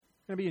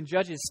We're going to be in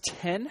Judges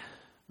 10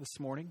 this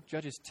morning.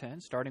 Judges 10,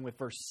 starting with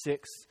verse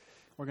 6.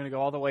 We're going to go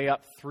all the way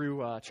up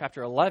through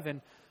chapter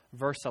 11,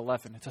 verse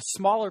 11. It's a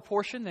smaller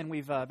portion than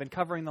we've been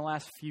covering the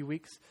last few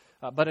weeks,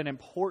 but an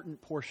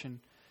important portion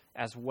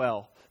as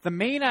well. The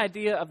main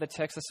idea of the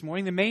text this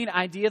morning, the main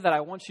idea that I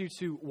want you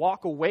to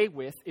walk away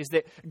with is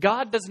that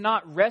God does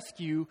not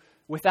rescue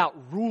without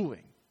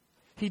ruling.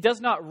 He does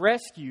not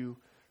rescue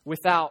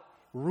without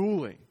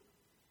ruling.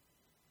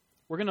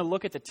 We're going to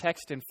look at the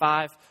text in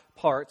 5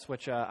 parts,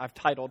 which I've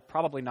titled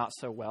probably not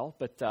so well.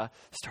 But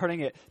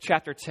starting at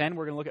chapter 10,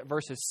 we're going to look at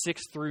verses 6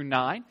 through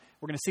 9.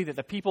 We're going to see that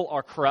the people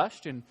are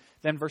crushed. And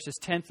then verses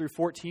 10 through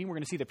 14, we're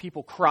going to see the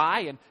people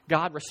cry and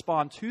God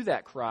respond to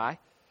that cry.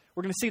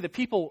 We're going to see the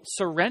people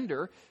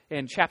surrender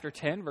in chapter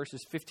 10,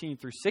 verses 15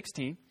 through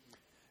 16.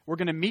 We're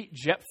going to meet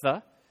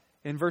Jephthah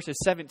in verses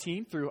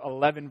 17 through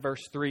 11,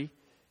 verse 3.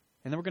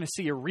 And then we're going to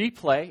see a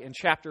replay in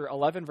chapter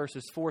 11,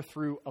 verses 4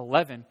 through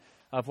 11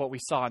 of what we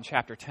saw in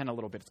chapter 10 a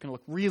little bit. It's going to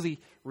look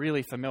really,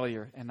 really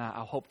familiar, and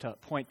I'll hope to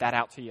point that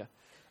out to you.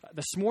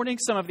 This morning,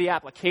 some of the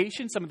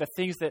application, some of the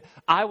things that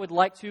I would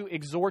like to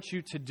exhort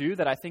you to do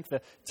that I think the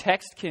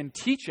text can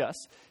teach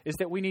us is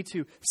that we need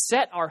to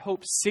set our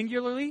hope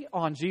singularly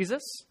on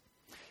Jesus,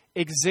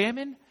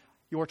 examine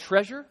your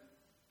treasure,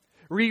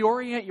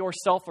 reorient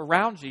yourself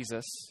around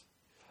Jesus,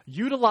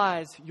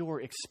 utilize your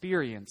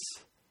experience,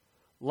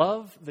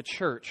 love the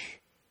church,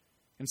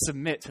 and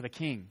submit to the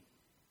King.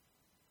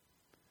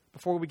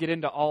 Before we get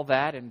into all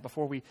that and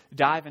before we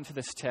dive into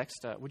this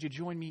text, would you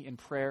join me in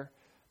prayer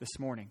this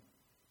morning?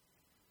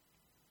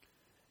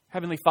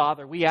 Heavenly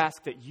Father, we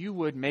ask that you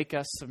would make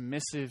us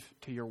submissive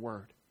to your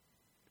word.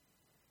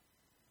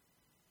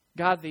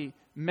 God, the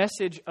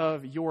message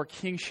of your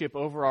kingship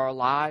over our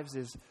lives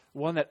is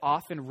one that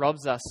often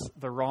rubs us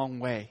the wrong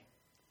way,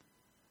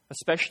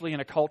 especially in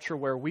a culture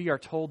where we are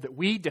told that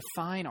we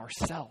define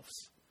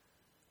ourselves,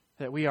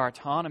 that we are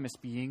autonomous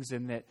beings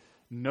and that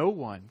no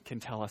one can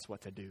tell us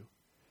what to do.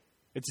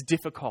 It's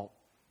difficult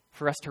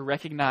for us to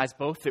recognize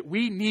both that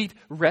we need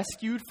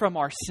rescued from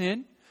our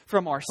sin,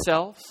 from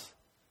ourselves.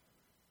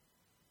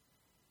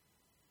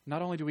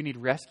 Not only do we need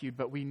rescued,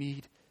 but we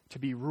need to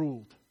be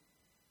ruled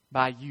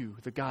by you,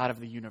 the God of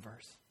the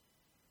universe.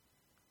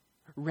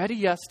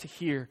 Ready us to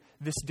hear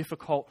this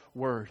difficult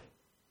word,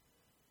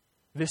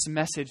 this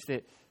message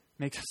that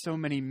makes so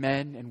many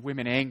men and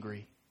women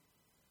angry.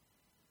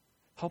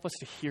 Help us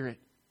to hear it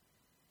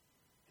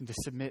and to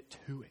submit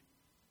to it.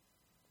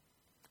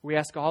 We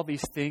ask all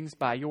these things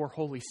by your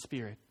Holy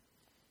Spirit.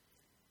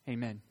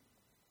 Amen.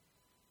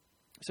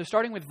 So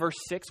starting with verse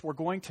 6, we're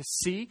going to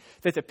see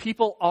that the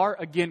people are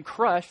again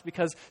crushed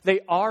because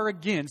they are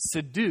again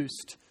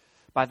seduced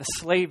by the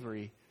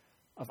slavery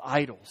of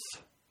idols.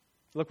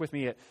 Look with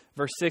me at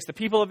verse 6. The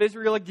people of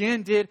Israel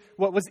again did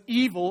what was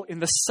evil in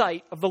the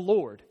sight of the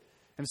Lord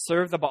and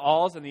served the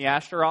Baals and the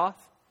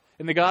Ashtaroth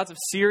and the gods of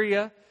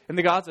Syria and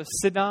the gods of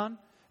Sidon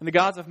and the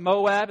gods of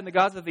Moab and the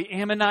gods of the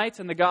Ammonites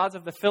and the gods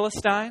of the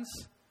Philistines.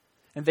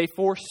 And they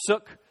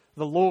forsook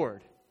the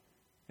Lord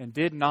and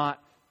did not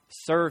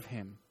serve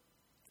him.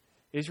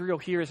 Israel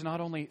here is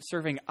not only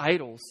serving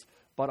idols,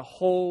 but a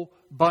whole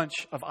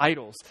bunch of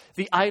idols.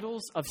 The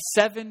idols of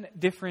 7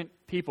 different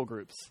people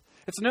groups.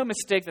 It's no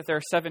mistake that there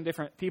are 7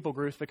 different people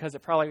groups because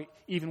it probably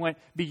even went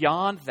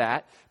beyond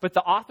that. But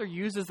the author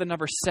uses the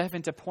number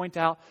 7 to point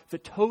out the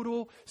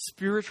total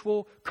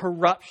spiritual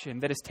corruption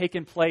that has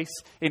taken place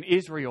in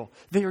Israel.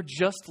 They are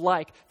just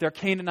like their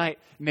Canaanite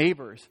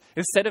neighbors.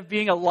 Instead of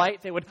being a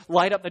light that would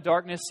light up the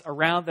darkness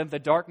around them, the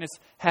darkness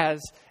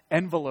has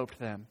enveloped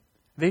them.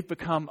 They've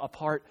become a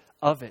part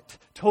of it,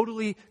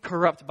 totally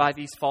corrupt by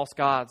these false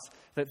gods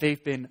that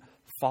they've been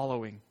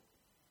following.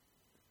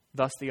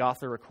 Thus, the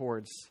author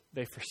records,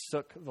 they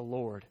forsook the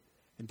Lord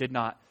and did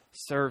not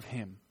serve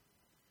him.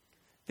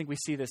 I think we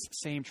see this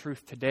same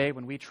truth today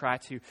when we try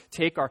to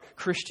take our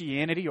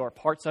Christianity or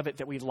parts of it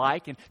that we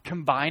like and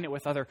combine it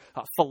with other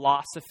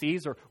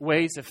philosophies or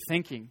ways of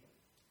thinking.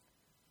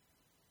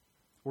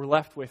 We're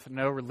left with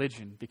no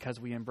religion because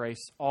we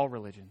embrace all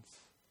religions.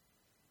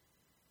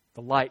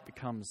 The light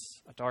becomes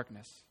a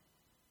darkness.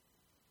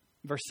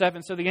 Verse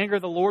 7, so the anger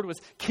of the Lord was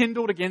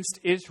kindled against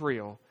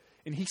Israel,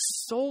 and he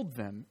sold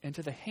them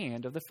into the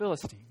hand of the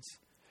Philistines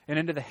and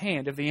into the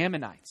hand of the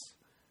Ammonites.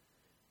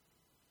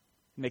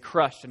 And they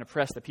crushed and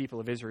oppressed the people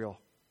of Israel.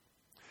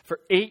 For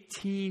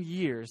 18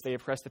 years they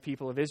oppressed the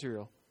people of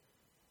Israel,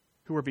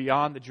 who were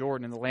beyond the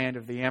Jordan in the land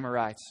of the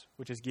Amorites,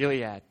 which is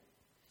Gilead.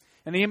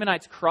 And the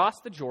Ammonites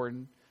crossed the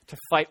Jordan to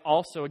fight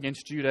also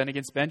against Judah and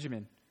against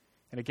Benjamin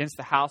and against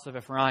the house of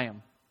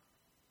Ephraim.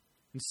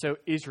 And so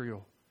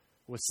Israel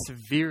was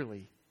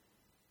severely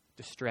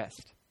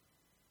distressed.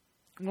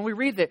 When we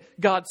read that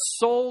God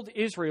sold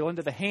Israel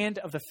into the hand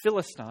of the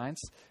Philistines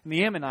and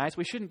the Ammonites,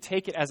 we shouldn't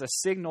take it as a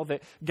signal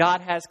that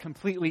God has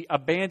completely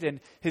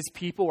abandoned his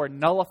people or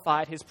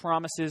nullified his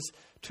promises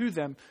to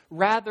them.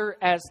 Rather,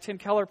 as Tim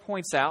Keller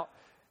points out,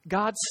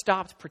 God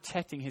stopped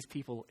protecting his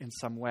people in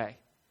some way.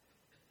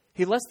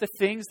 He lets the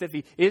things that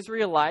the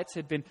Israelites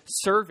had been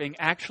serving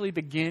actually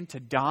begin to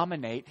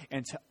dominate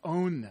and to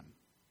own them.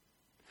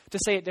 To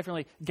say it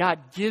differently,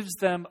 God gives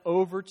them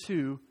over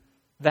to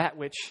that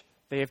which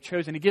they have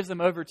chosen. He gives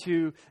them over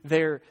to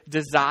their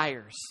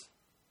desires,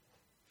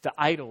 the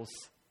idols,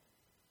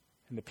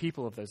 and the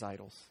people of those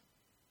idols.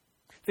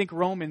 I think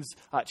Romans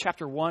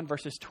chapter 1,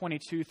 verses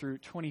 22 through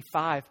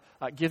 25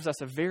 gives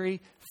us a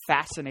very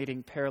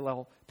fascinating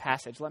parallel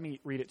passage. Let me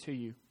read it to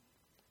you.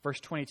 Verse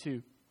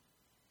 22.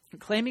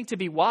 Claiming to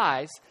be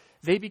wise,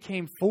 they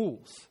became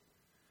fools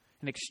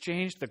and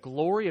exchanged the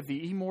glory of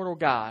the immortal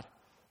God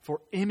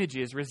for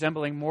images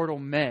resembling mortal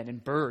men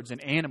and birds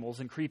and animals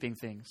and creeping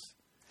things.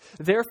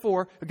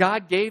 Therefore,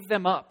 God gave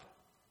them up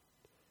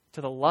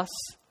to the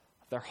lusts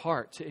of their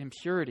heart, to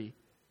impurity,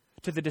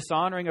 to the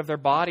dishonoring of their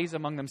bodies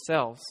among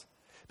themselves,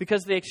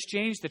 because they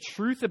exchanged the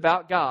truth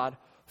about God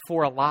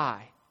for a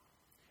lie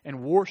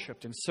and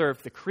worshipped and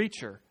served the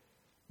creature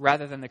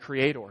rather than the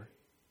Creator,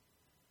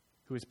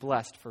 who is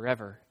blessed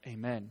forever.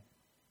 Amen.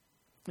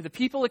 The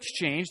people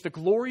exchanged the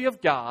glory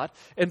of God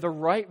and the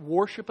right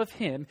worship of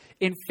Him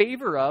in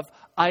favor of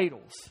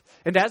idols.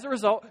 And as a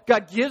result,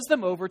 God gives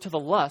them over to the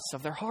lusts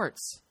of their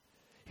hearts.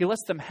 He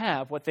lets them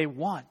have what they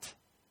want.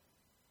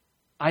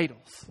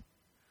 Idols.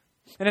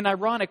 In an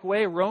ironic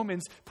way,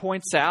 Romans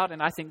points out,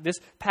 and I think this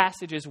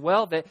passage as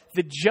well, that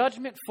the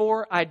judgment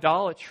for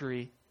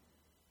idolatry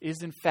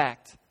is in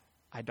fact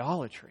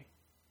idolatry.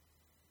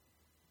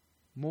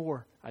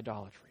 More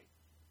idolatry.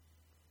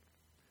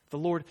 The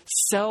Lord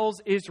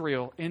sells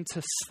Israel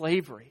into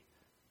slavery,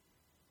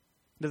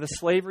 to the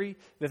slavery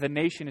that the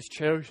nation has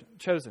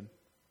chosen,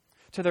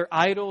 to their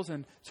idols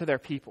and to their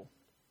people.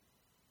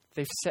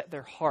 They've set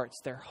their hearts,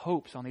 their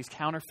hopes on these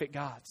counterfeit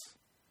gods.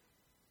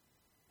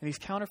 And these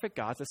counterfeit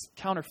gods, this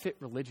counterfeit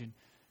religion,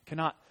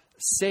 cannot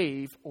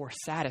save or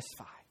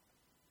satisfy.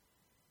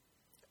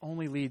 It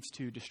only leads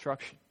to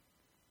destruction.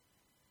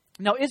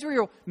 Now,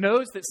 Israel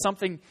knows that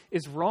something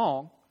is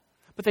wrong,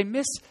 but they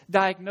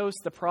misdiagnose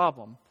the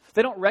problem.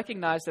 They don't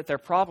recognize that their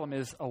problem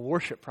is a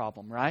worship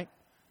problem, right?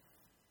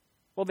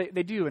 Well,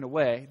 they do in a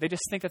way. They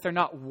just think that they're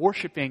not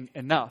worshiping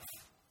enough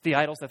the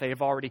idols that they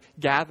have already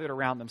gathered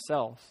around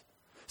themselves.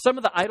 Some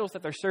of the idols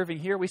that they're serving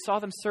here, we saw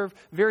them serve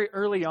very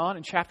early on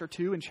in chapter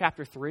 2 and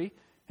chapter 3,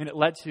 and it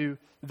led to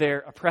their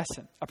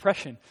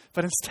oppression.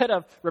 But instead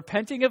of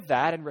repenting of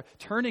that and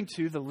returning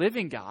to the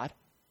living God,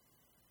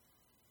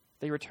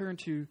 they return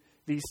to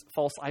these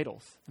false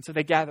idols. And so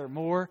they gather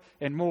more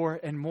and more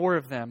and more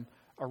of them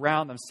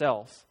around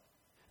themselves.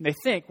 And they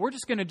think, we're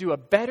just going to do a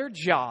better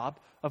job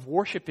of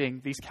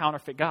worshiping these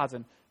counterfeit gods.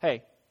 And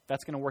hey,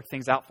 that's going to work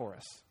things out for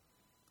us.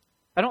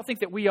 I don't think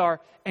that we are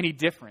any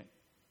different,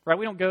 right?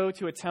 We don't go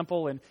to a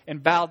temple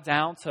and bow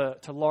down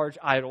to large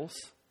idols.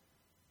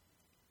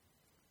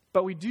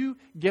 But we do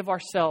give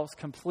ourselves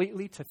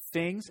completely to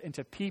things and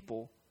to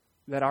people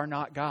that are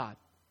not God.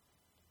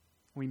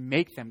 We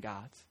make them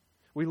gods.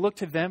 We look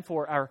to them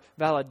for our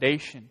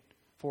validation,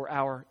 for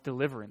our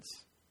deliverance.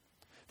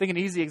 I think an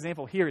easy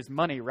example here is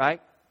money,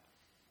 right?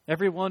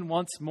 Everyone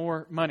wants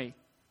more money.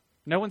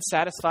 No one's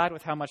satisfied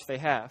with how much they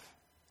have.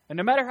 And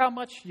no matter how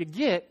much you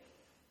get,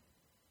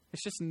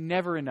 it's just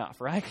never enough,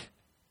 right?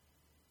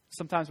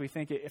 Sometimes we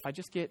think if I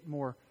just get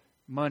more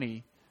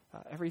money,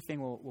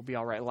 everything will be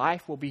all right.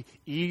 Life will be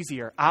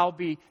easier. I'll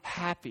be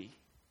happy.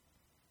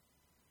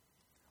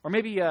 Or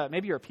maybe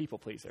you're a people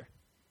pleaser.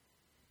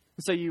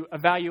 So you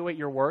evaluate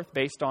your worth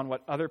based on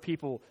what other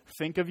people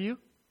think of you.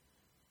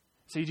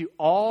 So you do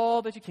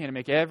all that you can to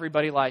make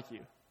everybody like you.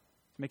 To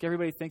make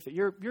everybody think that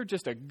you're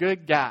just a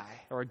good guy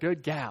or a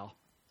good gal.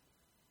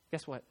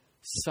 Guess what?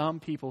 Some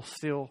people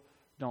still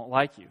don't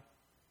like you.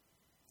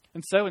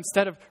 And so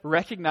instead of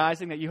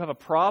recognizing that you have a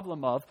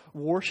problem of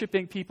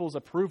worshiping people's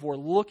approval or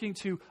looking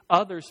to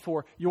others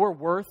for your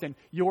worth and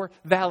your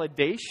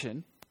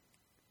validation,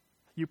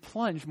 you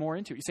plunge more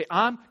into it. You say,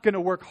 I'm going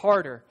to work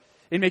harder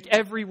and make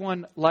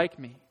everyone like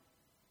me.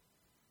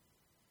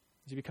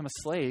 As you become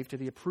a slave to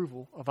the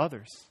approval of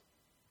others.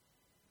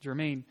 As you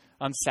remain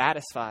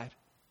unsatisfied.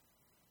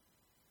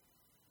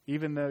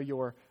 Even though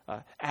your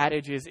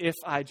adage is, if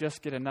I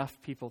just get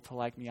enough people to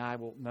like me, I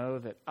will know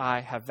that I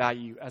have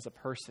value as a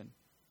person.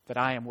 That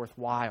I am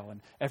worthwhile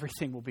and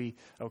everything will be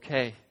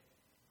okay.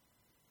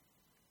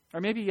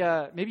 Or maybe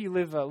you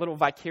live a little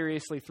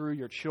vicariously through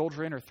your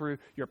children or through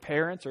your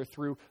parents or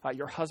through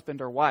your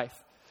husband or wife.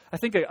 I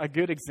think a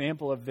good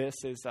example of this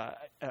is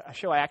a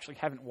show I actually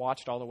haven't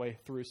watched all the way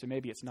through, so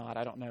maybe it's not.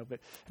 I don't know.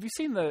 But have you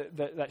seen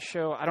that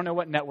show? I don't know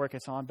what network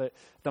it's on, but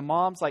the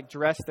moms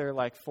dress their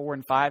 4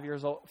 and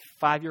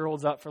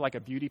 5-year-olds up for a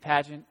beauty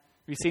pageant.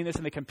 Have you seen this?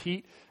 And they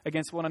compete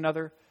against one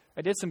another.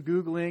 I did some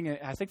Googling, and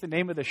I think the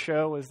name of the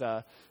show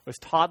was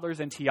Toddlers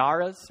and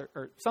Tiaras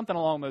or something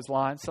along those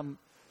lines, some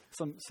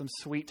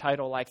sweet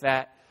title like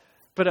that.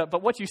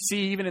 But what you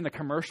see even in the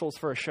commercials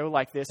for a show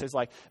like this is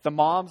the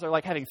moms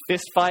are having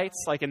fist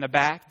fights in the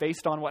back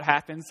based on what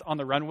happens on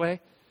the runway.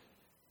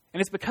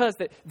 And it's because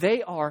that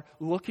they are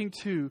looking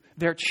to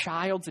their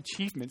child's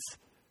achievements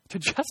to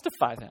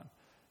justify them,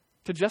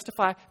 to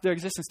justify their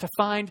existence, to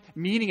find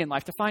meaning in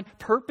life, to find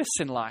purpose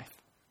in life.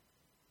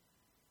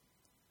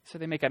 So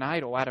they make an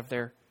idol out of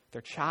their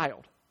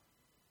child.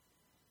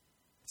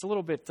 It's a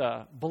little bit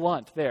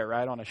blunt there,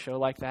 right, on a show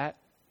like that.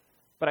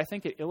 But I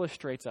think it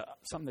illustrates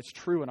something that's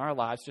true in our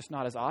lives, just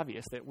not as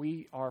obvious, that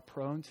we are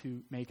prone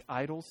to make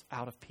idols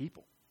out of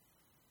people.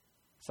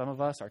 Some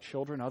of us, our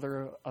children,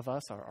 other of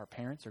us, our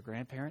parents or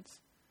grandparents.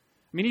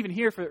 I mean, even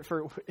here,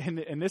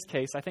 in this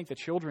case, I think the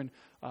children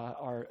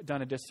are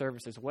done a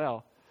disservice as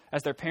well.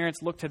 As their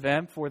parents look to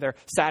them for their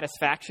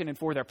satisfaction and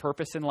for their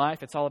purpose in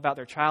life, it's all about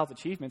their child's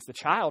achievements. The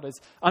child is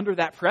under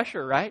that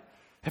pressure, right?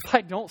 If I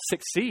don't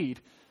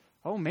succeed,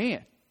 oh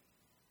man.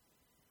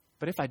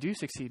 But if I do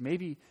succeed,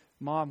 maybe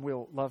Mom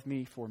will love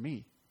me for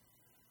me.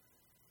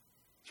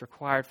 It's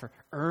required for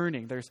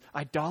earning. There's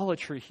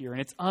idolatry here,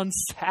 and it's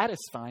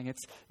unsatisfying.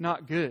 It's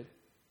not good.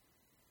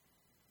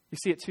 You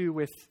see it too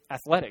with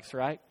athletics,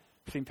 right?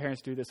 I've seen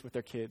parents do this with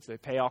their kids. They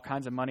pay all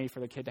kinds of money for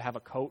the kid to have a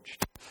coach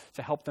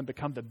to help them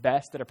become the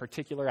best at a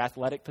particular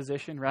athletic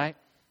position, right?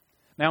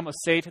 They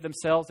almost say to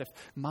themselves, if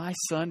my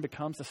son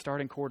becomes the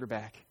starting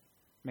quarterback,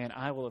 man,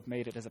 I will have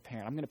made it as a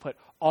parent. I'm going to put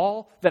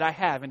all that I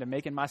have into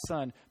making my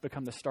son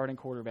become the starting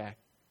quarterback.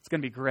 It's going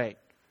to be great.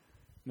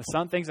 And the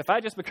son thinks, if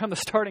I just become the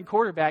starting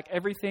quarterback,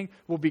 everything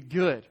will be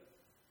good.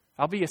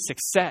 I'll be a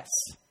success.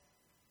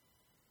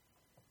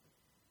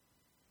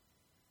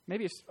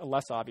 Maybe it's a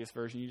less obvious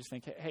version. You just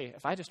think, hey,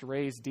 if I just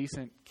raise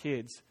decent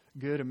kids,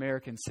 good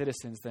American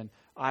citizens, then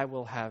I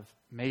will have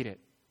made it.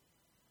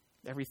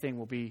 Everything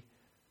will be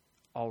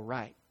all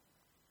right.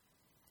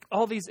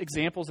 All these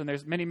examples, and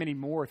there's many, many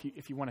more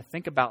if you want to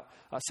think about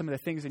some of the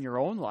things in your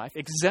own life,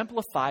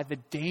 exemplify the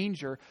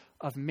danger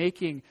of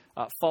making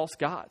false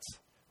gods,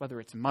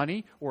 whether it's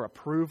money or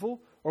approval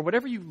or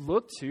whatever you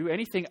look to,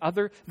 anything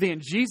other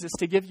than Jesus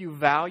to give you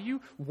value,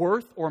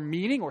 worth, or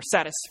meaning or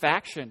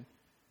satisfaction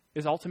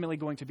is ultimately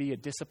going to be a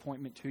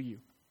disappointment to you.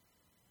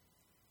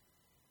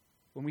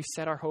 When we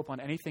set our hope on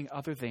anything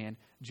other than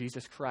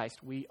Jesus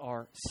Christ, we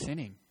are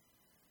sinning.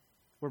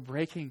 We're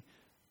breaking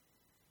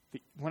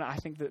I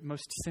think the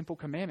most simple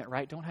commandment,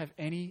 right? Don't have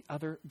any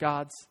other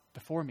gods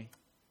before me.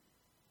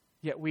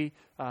 Yet we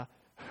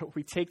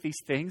take these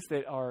things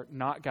that are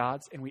not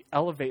gods and we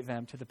elevate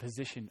them to the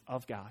position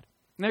of God.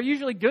 And they're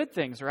usually good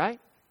things,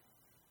 right?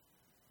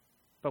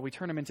 But we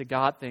turn them into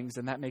God things,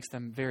 and that makes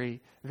them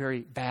very,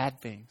 very bad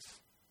things.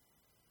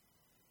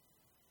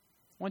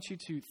 I want you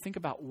to think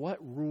about what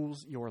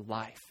rules your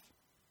life.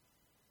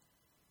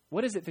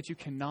 What is it that you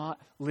cannot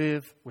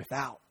live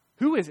without?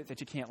 Who is it that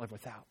you can't live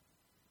without?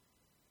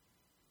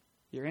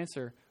 Your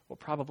answer will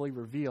probably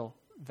reveal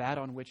that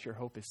on which your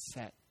hope is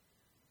set.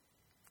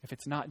 If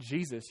it's not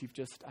Jesus, you've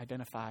just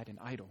identified an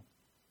idol.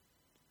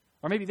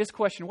 Or maybe this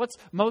question, what's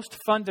most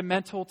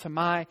fundamental to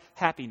my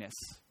happiness?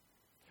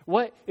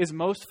 What is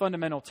most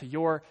fundamental to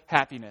your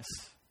happiness?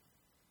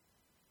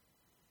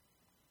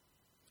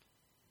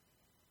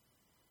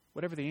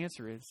 Whatever the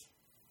answer is,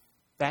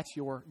 that's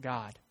your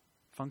God,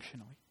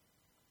 functionally.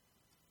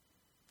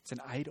 It's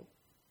an idol.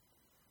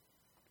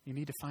 You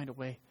need to find a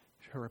way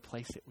to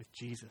replace it with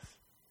Jesus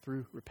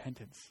through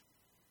repentance.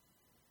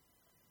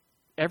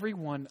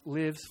 Everyone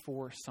lives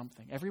for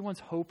something. Everyone's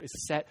hope is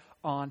set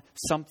on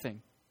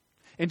something.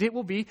 And it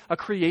will be a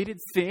created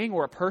thing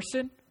or a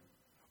person,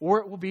 or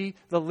it will be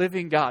the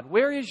living God.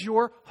 Where is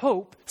your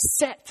hope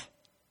set?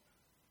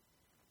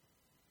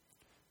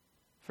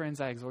 Friends,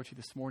 I exhort you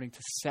this morning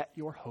to set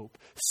your hope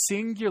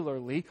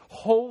singularly,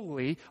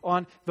 wholly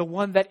on the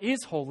one that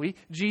is holy,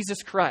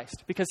 Jesus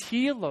Christ, because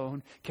He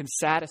alone can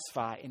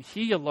satisfy and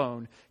He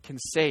alone can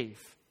save.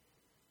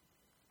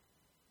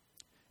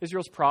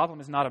 Israel's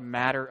problem is not a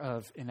matter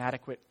of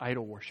inadequate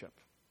idol worship,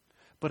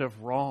 but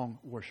of wrong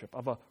worship,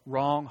 of a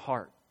wrong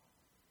heart.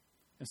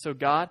 And so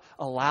God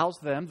allows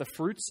them the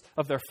fruits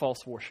of their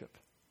false worship,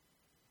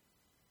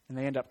 and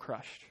they end up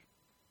crushed.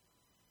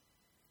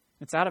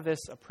 It's out of this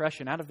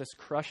oppression, out of this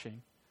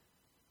crushing,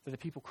 that the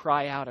people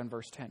cry out in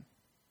verse 10.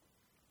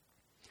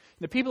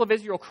 The people of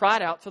Israel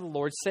cried out to the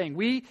Lord, saying,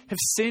 "We have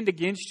sinned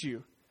against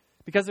you,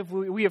 because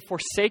we have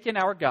forsaken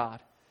our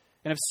God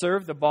and have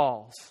served the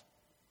Baals."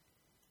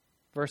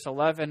 Verse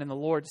 11, "And the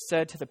Lord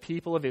said to the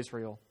people of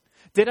Israel,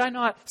 did I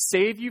not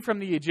save you from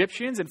the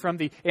Egyptians and from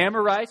the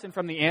Amorites and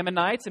from the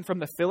Ammonites and from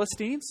the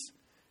Philistines,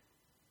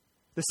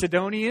 the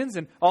Sidonians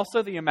and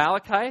also the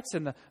Amalekites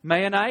and the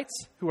Maonites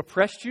who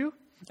oppressed you?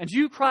 And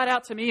you cried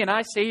out to me, and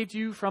I saved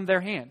you from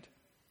their hand.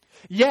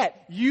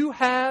 Yet you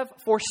have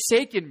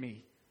forsaken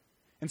me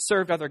and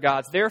served other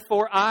gods.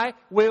 Therefore I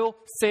will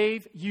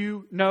save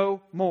you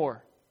no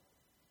more.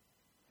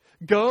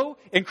 Go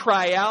and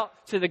cry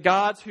out to the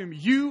gods whom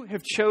you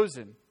have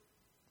chosen.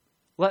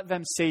 Let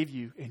them save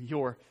you in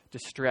your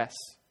distress."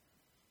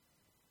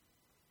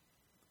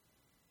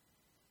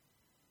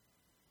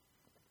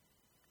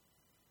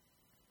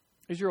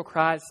 Israel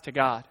cries to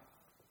God.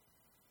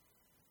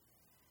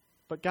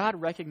 But God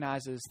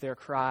recognizes their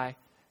cry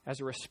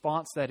as a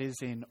response that is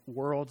in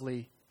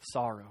worldly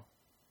sorrow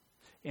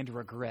and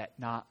regret,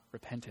 not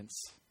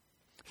repentance.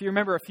 If you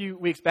remember a few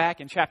weeks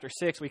back in chapter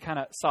 6, we kind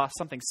of saw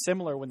something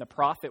similar when the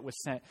prophet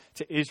was sent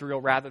to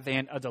Israel rather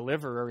than a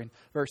deliverer in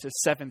verses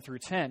 7 through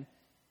 10.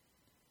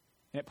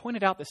 And it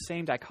pointed out the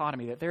same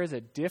dichotomy, that there is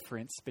a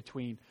difference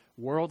between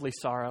worldly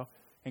sorrow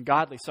and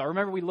godly sorrow.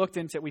 Remember,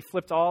 we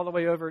flipped all the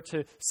way over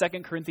to 2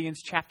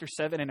 Corinthians chapter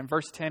 7, and in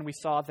verse 10 we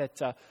saw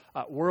that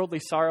worldly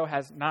sorrow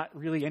has not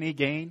really any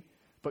gain,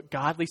 but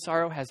godly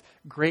sorrow has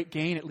great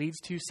gain. It leads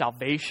to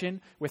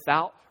salvation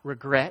without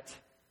regret,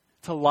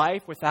 to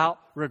life without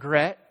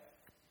regret.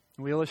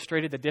 And we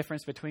illustrated the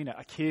difference between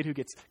a kid who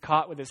gets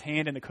caught with his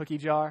hand in the cookie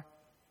jar.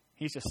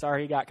 He's just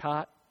sorry he got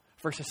caught,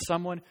 versus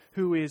someone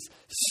who is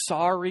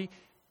sorry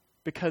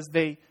because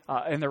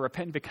and they're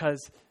repentant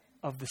because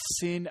of the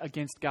sin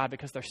against God,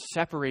 because they're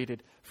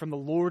separated from the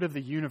Lord of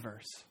the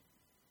universe.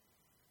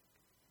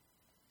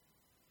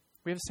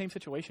 We have the same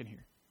situation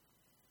here.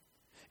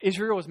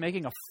 Israel was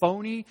making a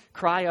phony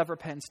cry of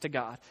repentance to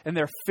God, and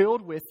they're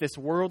filled with this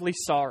worldly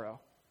sorrow.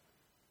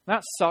 They're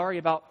not sorry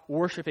about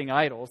worshiping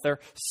idols. They're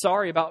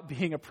sorry about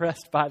being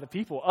oppressed by the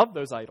people of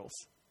those idols.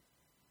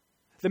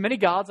 The many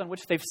gods on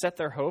which they've set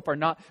their hope are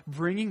not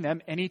bringing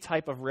them any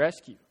type of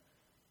rescue.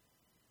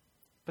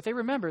 But they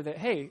remember that,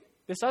 hey,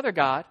 this other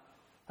God,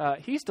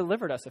 he's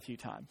delivered us a few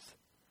times.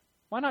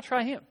 Why not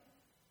try him?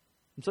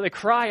 And so they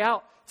cry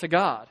out to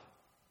God.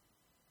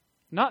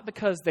 Not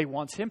because they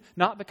want him,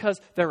 not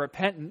because they're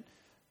repentant,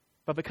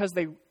 but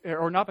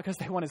not because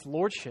they want his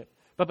lordship,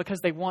 but because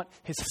they want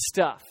his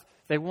stuff.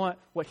 They want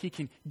what he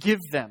can give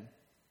them.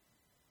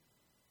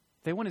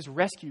 They want his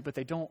rescue, but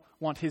they don't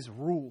want his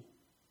rule.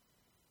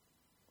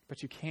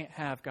 But you can't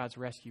have God's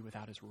rescue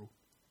without his rule.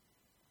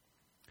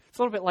 It's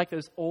a little bit like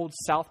those old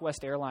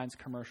Southwest Airlines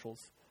commercials.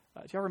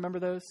 Do y'all remember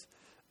those?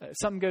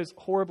 Something goes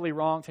horribly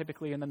wrong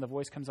typically, and then the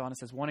voice comes on and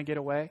says, "Want to get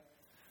away?"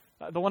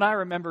 The one I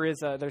remember is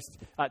there's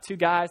two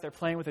guys, they're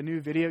playing with a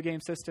new video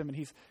game system, and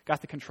he's got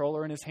the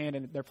controller in his hand,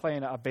 and they're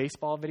playing a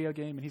baseball video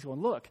game, and he's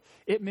going, "Look,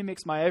 it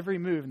mimics my every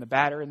move." And the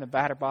batter in the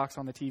batter box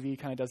on the TV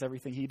kind of does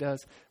everything he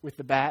does with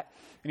the bat.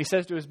 And he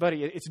says to his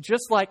buddy, "It's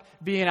just like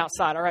being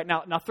outside. All right,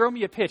 now throw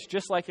me a pitch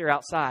just like you're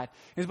outside."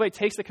 And his buddy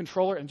takes the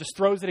controller and just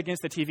throws it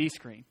against the TV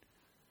screen.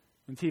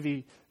 And the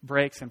TV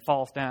breaks and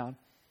falls down.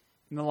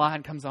 And the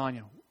line comes on,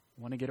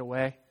 "Want to get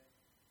away?"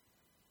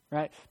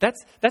 Right? That's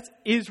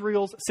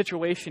Israel's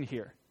situation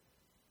here.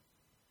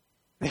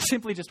 They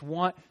simply just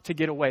want to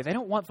get away. They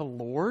don't want the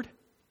Lord.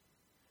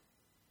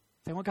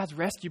 They want God's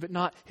rescue, but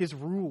not his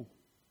rule.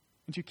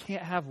 And you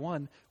can't have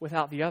one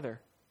without the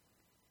other.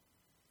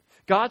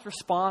 God's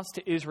response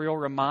to Israel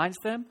reminds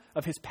them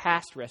of his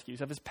past rescues,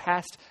 of his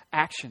past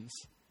actions.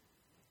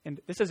 And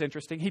this is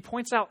interesting. He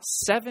points out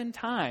 7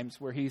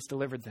 times where he's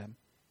delivered them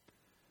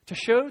to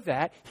show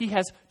that he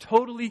has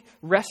totally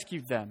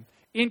rescued them,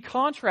 in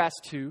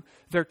contrast to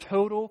their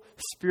total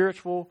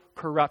spiritual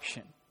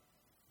corruption.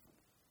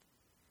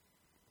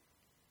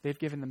 They've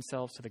given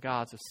themselves to the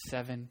gods of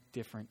 7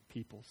 different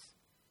peoples.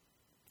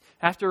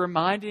 After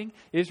reminding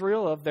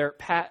Israel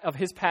of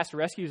his past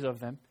rescues of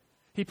them,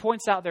 he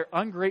points out their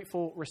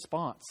ungrateful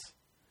response,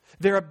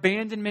 their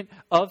abandonment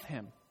of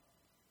him.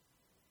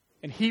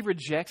 And he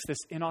rejects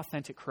this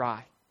inauthentic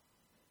cry.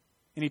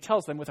 And he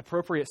tells them, with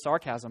appropriate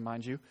sarcasm,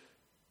 mind you,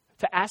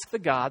 to ask the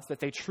gods that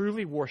they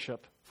truly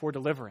worship for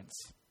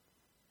deliverance.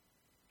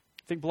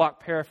 I think Block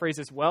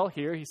paraphrases well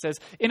here. He says,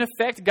 in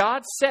effect,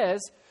 God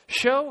says,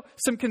 show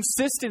some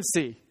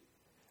consistency.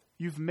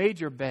 You've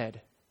made your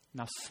bed,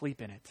 now sleep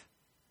in it.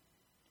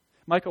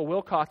 Michael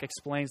Wilcock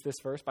explains this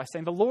verse by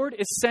saying, the Lord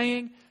is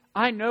saying,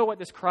 I know what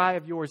this cry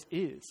of yours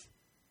is.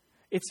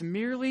 It's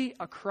merely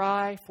a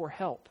cry for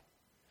help,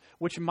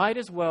 which might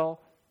as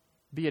well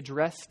be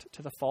addressed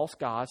to the false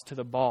gods, to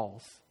the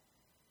Baals,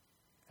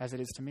 as it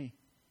is to me.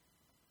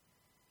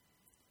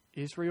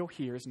 Israel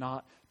here is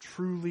not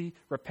truly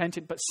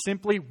repentant, but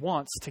simply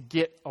wants to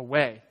get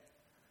away.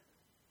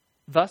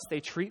 Thus, they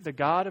treat the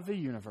God of the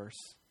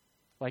universe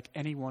like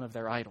any one of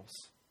their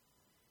idols.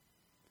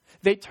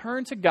 They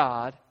turn to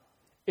God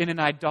in an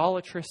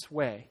idolatrous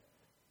way.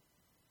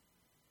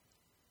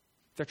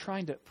 They're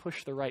trying to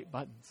push the right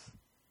buttons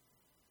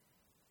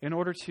in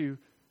order to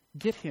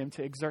get him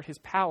to exert his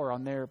power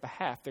on their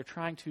behalf. They're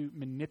trying to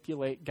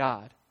manipulate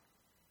God.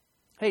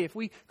 Hey, if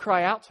we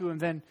cry out to him,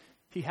 then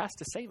he has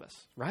to save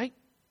us, right?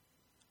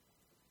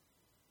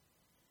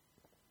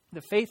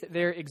 The faith that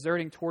they're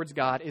exerting towards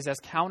God is as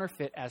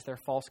counterfeit as their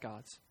false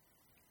gods.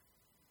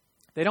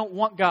 They don't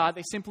want God.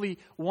 They simply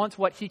want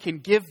what he can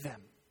give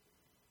them.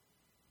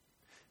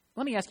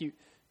 Let me ask you,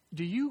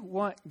 do you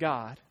want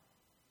God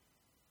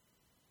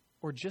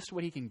or just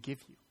what he can give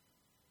you?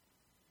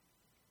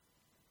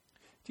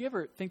 Do you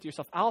ever think to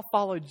yourself, I'll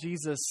follow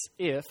Jesus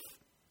if,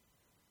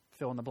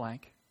 fill in the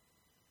blank.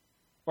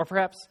 Or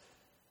perhaps,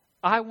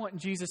 I want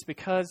Jesus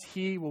because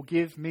he will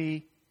give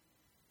me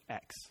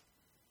X.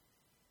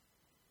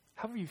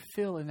 However you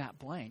fill in that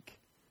blank,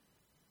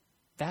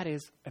 that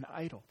is an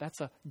idol.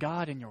 That's a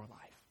God in your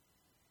life.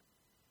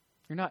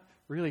 You're not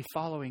really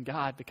following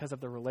God because of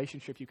the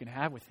relationship you can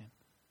have with him,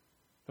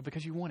 but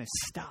because you want his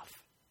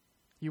stuff.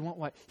 You want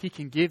what he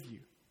can give you.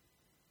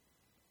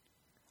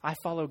 I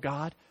follow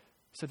God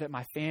so that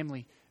my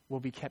family will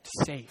be kept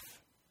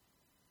safe.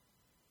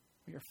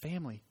 Well, your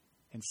family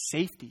and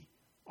safety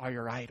are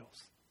your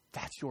idols.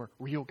 That's your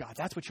real God.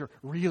 That's what you're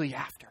really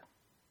after.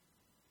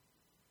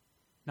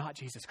 Not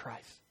Jesus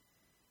Christ.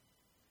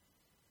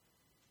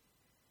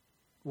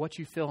 What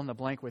you fill in the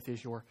blank with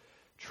is your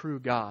true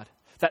God.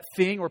 That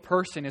thing or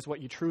person is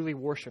what you truly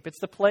worship. It's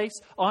the place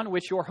on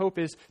which your hope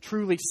is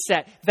truly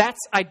set. That's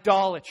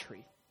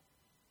idolatry.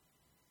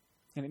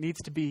 And it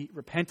needs to be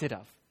repented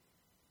of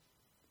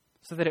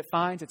so that it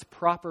finds its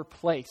proper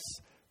place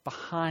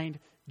behind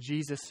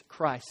Jesus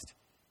Christ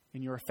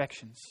in your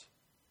affections.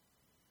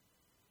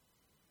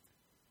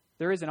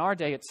 There is in our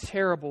day a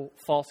terrible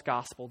false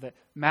gospel that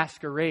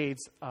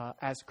masquerades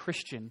as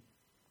Christian.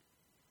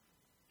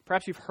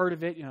 Perhaps you've heard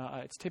of it.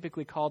 It's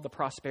typically called the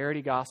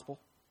prosperity gospel.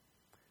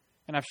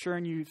 And I'm sure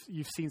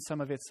you've seen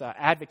some of its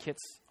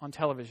advocates on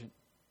television.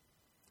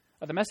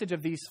 The message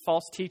of these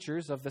false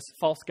teachers of this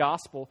false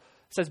gospel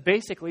says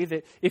basically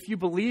that if you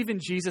believe in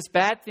Jesus,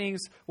 bad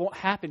things won't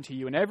happen to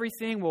you and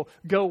everything will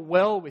go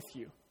well with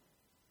you.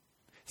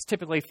 It's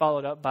typically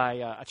followed up by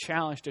a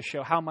challenge to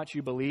show how much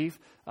you believe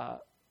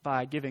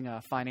by giving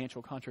a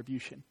financial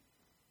contribution.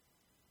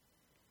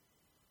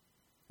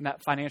 And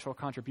that financial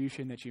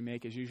contribution that you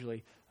make is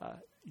usually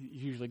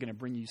going to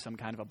bring you some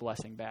kind of a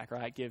blessing back,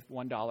 right? Give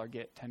 $1,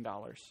 get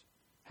 $10.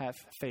 Have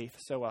faith,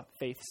 sow a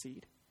faith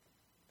seed.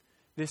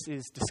 This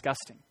is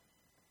disgusting.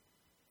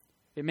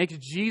 It makes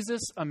Jesus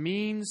a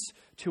means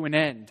to an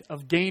end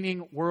of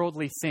gaining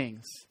worldly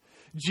things.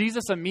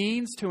 Jesus a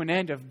means to an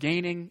end of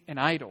gaining an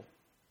idol.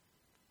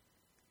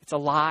 It's a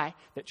lie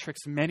that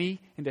tricks many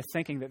into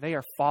thinking that they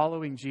are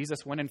following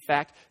Jesus when in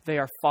fact they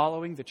are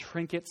following the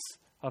trinkets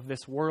of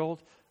this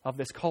world, of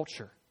this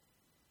culture.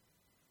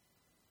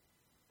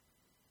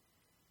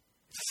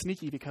 It's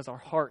sneaky because our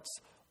hearts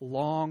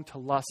long to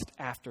lust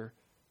after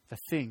the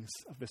things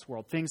of this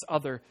world, things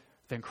other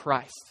than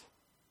Christ.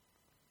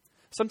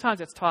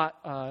 Sometimes it's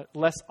taught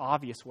less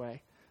obvious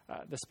way.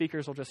 The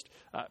speakers will just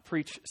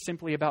preach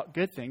simply about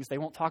good things. They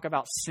won't talk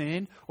about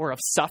sin or of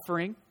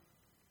suffering.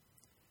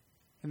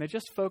 And they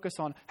just focus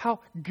on how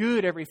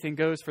good everything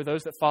goes for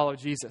those that follow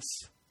Jesus.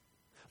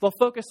 They'll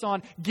focus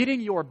on getting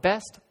your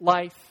best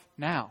life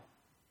now.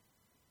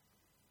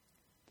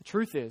 The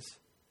truth is,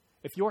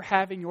 if you're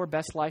having your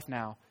best life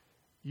now,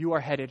 you are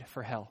headed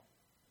for hell.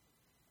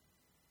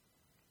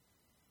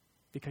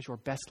 Because your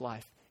best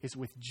life is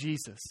with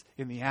Jesus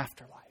in the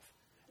afterlife,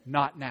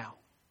 not now.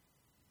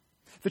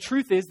 The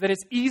truth is that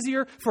it's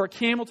easier for a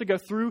camel to go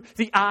through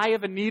the eye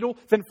of a needle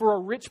than for a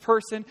rich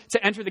person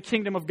to enter the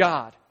kingdom of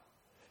God.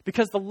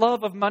 Because the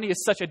love of money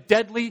is such a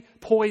deadly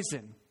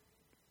poison.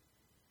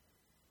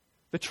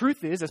 The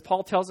truth is, as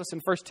Paul tells us in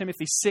 1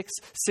 Timothy 6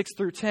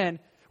 through 10,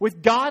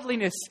 with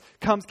godliness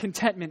comes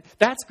contentment.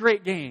 That's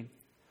great gain.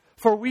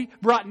 For we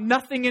brought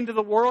nothing into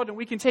the world and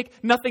we can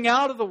take nothing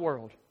out of the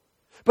world.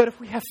 But if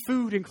we have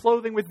food and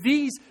clothing, with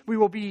these we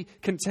will be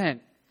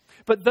content.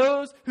 But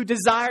those who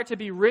desire to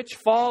be rich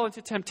fall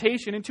into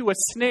temptation, into a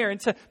snare,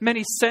 into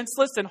many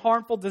senseless and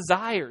harmful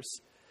desires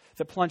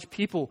that plunge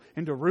people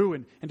into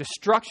ruin and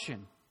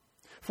destruction.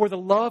 For the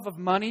love of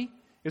money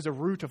is a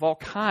root of all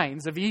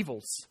kinds of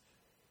evils.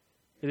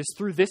 It is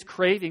through this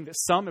craving that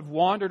some have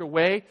wandered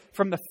away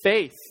from the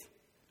faith.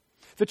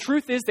 The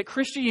truth is that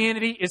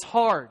Christianity is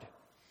hard.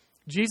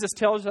 Jesus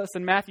tells us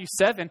in Matthew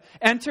 7,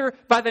 enter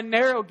by the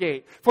narrow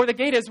gate, for the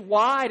gate is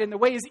wide and the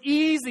way is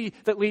easy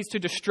that leads to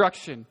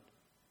destruction.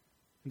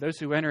 And those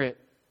who enter it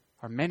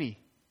are many.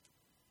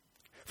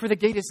 For the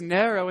gate is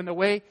narrow and the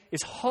way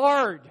is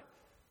hard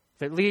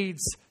that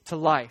leads to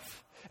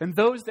life. And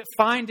those that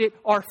find it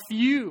are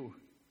few.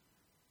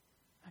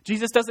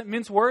 Jesus doesn't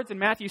mince words in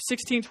Matthew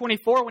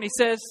 16:24 when he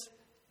says,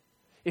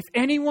 if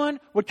anyone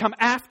would come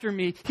after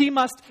me, he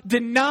must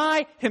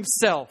deny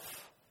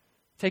himself,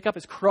 take up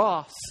his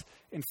cross,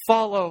 and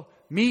follow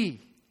me.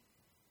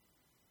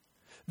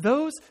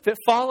 Those that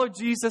follow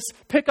Jesus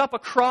pick up a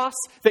cross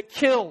that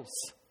kills,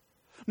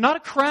 not a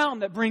crown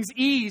that brings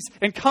ease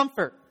and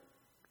comfort.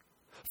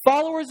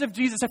 Followers of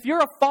Jesus, if you're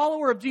a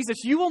follower of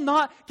Jesus, you will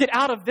not get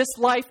out of this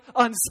life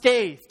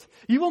unscathed.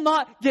 You will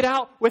not get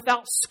out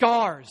without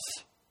scars.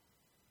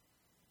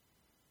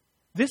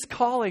 This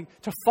calling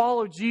to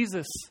follow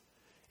Jesus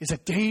is a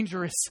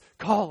dangerous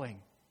calling.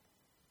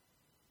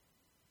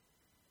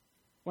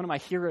 One of my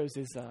heroes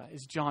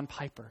is John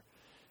Piper.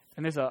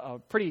 And there's a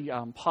pretty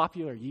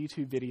popular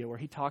YouTube video where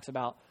he talks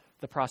about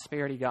the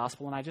prosperity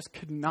gospel. And I just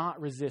could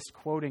not resist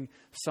quoting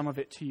some of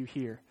it to you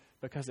here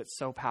because it's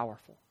so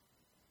powerful.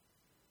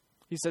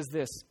 He says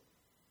this,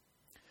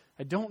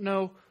 I don't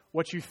know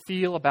what you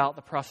feel about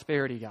the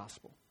prosperity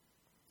gospel,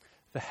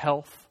 the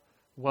health,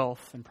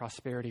 wealth, and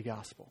prosperity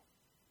gospel.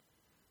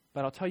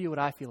 But I'll tell you what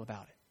I feel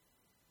about it.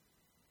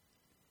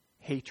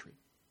 Hatred.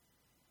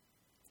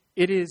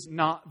 It is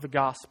not the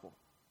gospel.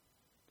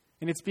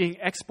 And it's being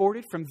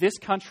exported from this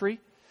country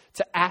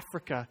to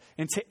Africa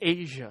and to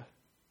Asia,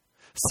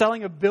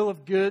 selling a bill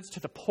of goods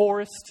to the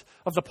poorest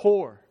of the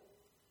poor.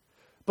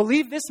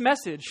 Believe this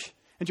message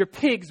and your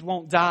pigs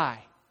won't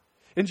die.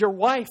 And your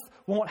wife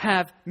won't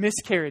have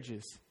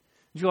miscarriages.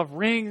 You'll have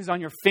rings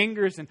on your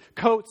fingers and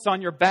coats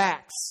on your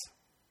backs.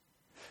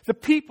 The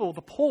people,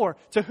 the poor,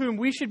 to whom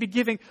we should be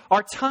giving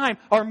our time,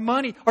 our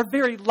money, our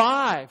very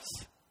lives.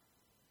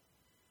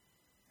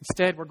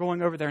 Instead, we're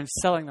going over there and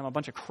selling them a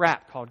bunch of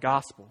crap called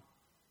gospel.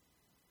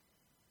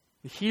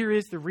 Here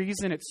is the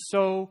reason it's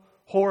so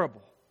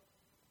horrible.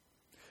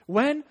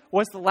 When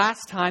was the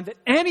last time that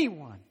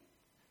anyone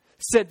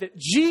said that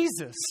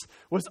Jesus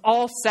was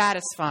all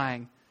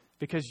satisfying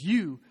because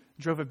you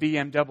drove a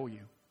BMW?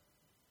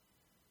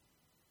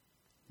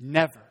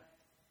 Never.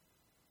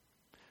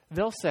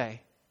 They'll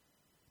say,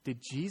 did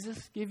Jesus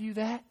give you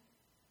that?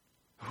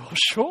 Well,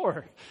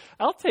 sure.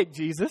 I'll take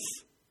Jesus.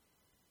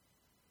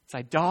 It's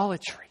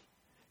idolatry.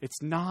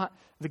 It's not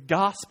the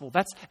gospel.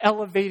 That's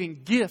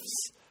elevating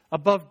gifts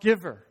above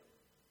giver.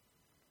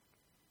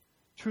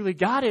 Truly,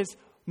 God is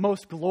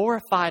most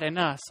glorified in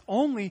us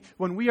only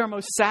when we are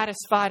most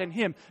satisfied in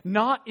Him,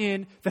 not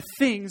in the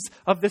things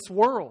of this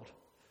world.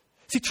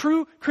 See,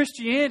 true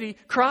Christianity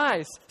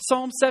cries,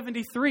 Psalm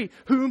 73,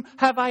 whom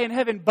have I in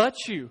heaven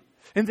but you?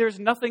 And there's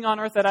nothing on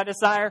earth that I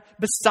desire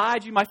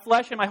beside you. My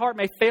flesh and my heart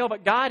may fail,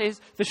 but God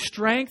is the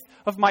strength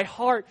of my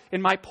heart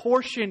and my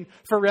portion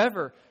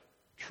forever.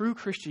 True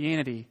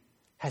Christianity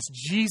has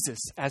Jesus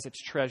as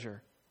its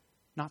treasure,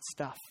 not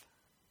stuff.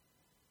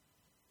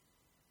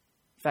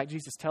 In fact,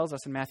 Jesus tells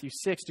us in Matthew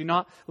 6, do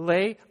not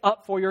lay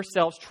up for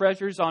yourselves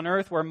treasures on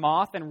earth where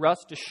moth and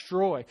rust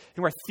destroy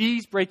and where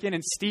thieves break in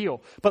and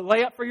steal. But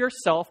lay up for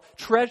yourself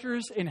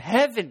treasures in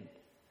heaven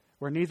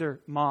where neither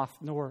moth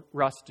nor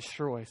rust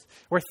destroys,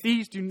 where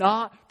thieves do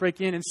not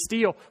break in and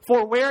steal.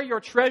 For where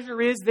your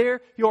treasure is, there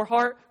your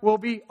heart will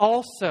be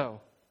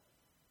also.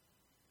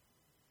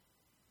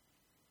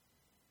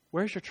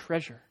 Where's your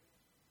treasure?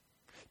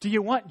 Do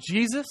you want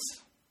Jesus?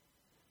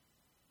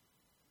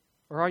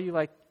 Or are you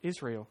like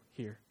Israel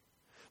here?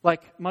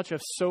 Like much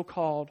of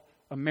so-called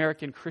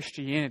American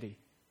Christianity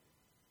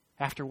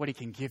after what He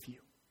can give you?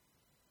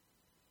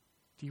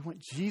 Do you want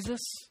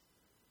Jesus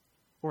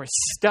or His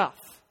stuff?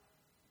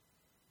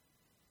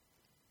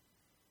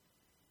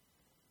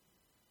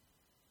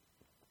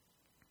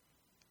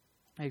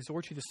 I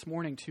exhort you this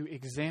morning to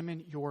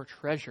examine your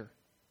treasure.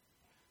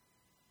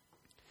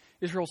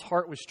 Israel's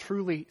heart was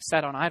truly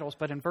set on idols,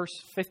 but in verse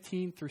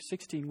 15 through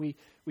 16, we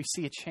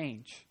see a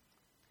change.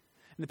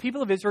 And the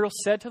people of Israel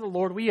said to the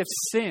Lord, we have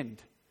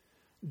sinned.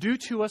 Do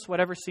to us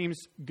whatever seems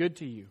good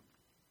to you.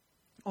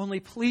 Only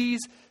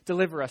please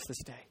deliver us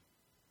this day.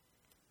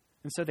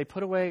 And so they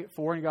put away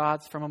foreign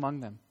gods from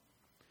among them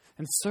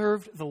and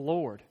served the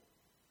Lord.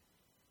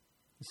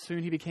 And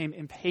soon He became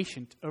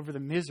impatient over the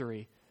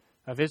misery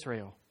of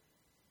Israel.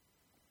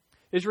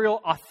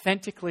 Israel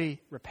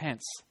authentically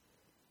repents.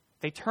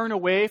 They turn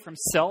away from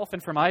self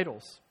and from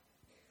idols.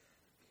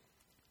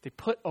 They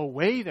put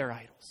away their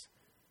idols.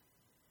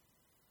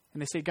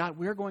 And they say, God,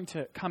 we're going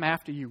to come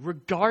after you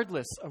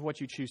regardless of what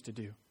you choose to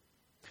do.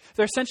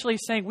 They're essentially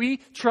saying, we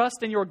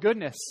trust in your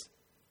goodness.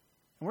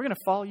 And we're going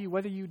to follow you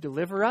whether you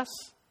deliver us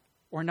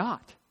or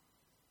not.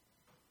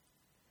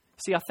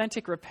 See,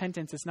 authentic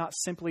repentance is not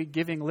simply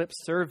giving lip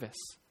service.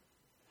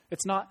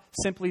 It's not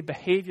simply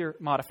behavior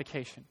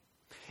modification.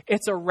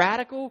 It's a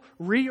radical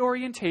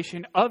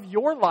reorientation of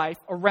your life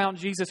around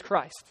Jesus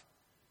Christ.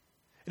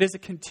 It is a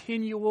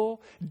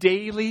continual,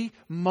 daily,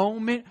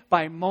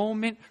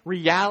 moment-by-moment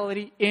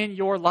reality in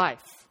your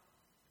life.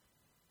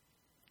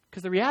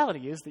 Because the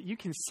reality is that you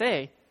can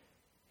say,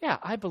 yeah,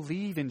 I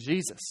believe in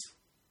Jesus.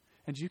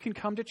 And you can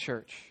come to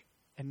church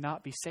and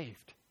not be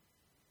saved.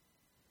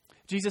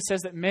 Jesus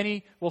says that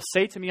many will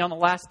say to me on the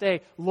last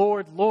day,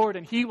 Lord, Lord,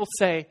 and He will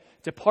say,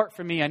 depart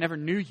from me, I never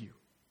knew you.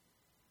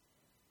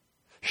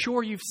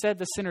 Sure, you've said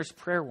the sinner's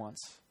prayer once.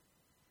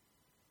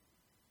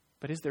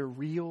 But is there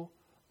real,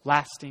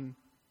 lasting,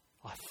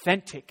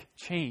 authentic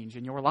change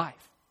in your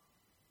life?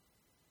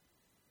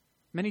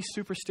 Many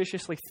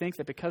superstitiously think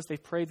that because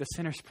they've prayed the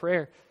sinner's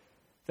prayer,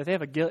 that they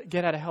have a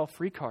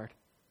get-out-of-hell-free card.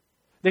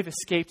 They've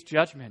escaped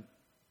judgment.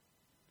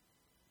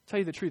 I'll tell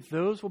you the truth,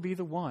 those will be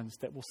the ones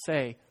that will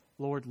say,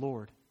 Lord,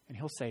 Lord. And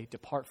He'll say,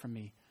 depart from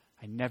me,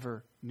 I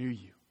never knew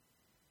you.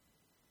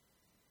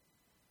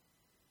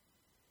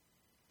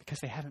 Because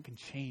they haven't been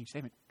changed. They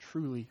haven't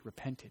truly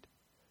repented.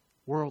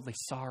 Worldly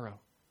sorrow.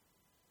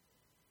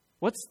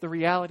 What's the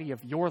reality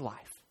of your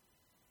life?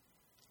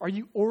 Are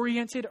you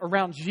oriented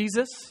around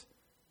Jesus?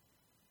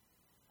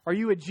 Are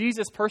you a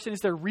Jesus person? Is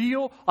there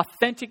real,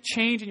 authentic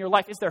change in your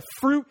life? Is there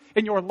fruit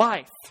in your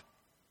life?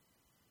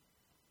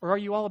 Or are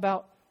you all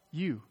about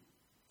you?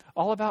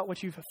 All about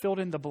what you've filled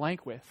in the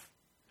blank with?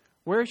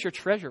 Where's your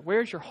treasure?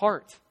 Where's your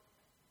heart?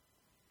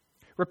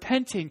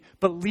 Repenting,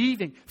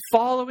 believing,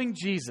 following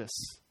Jesus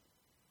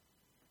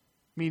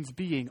means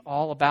being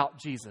all about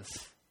Jesus.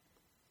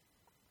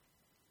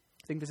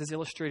 I think this is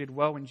illustrated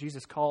well when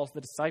Jesus calls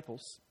the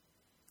disciples.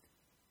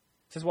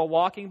 It says, while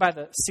walking by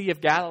the Sea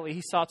of Galilee,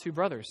 He saw two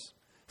brothers,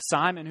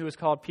 Simon, who was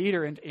called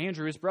Peter, and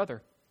Andrew, his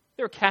brother.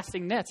 They were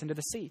casting nets into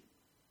the sea,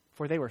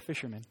 for they were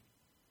fishermen.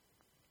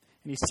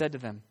 And He said to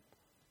them,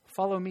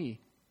 follow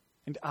me,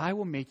 and I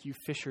will make you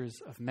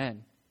fishers of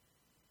men.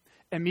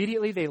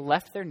 Immediately they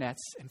left their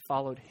nets and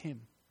followed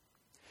Him.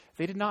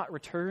 They did not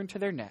return to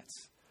their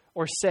nets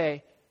or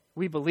say,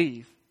 we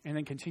believe, and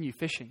then continue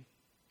fishing.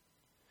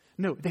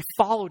 No, they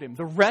followed Him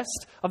the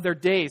rest of their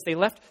days. They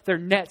left their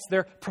nets,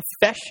 their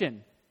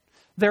profession,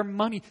 their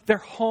money, their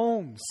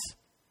homes,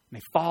 and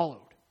they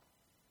followed.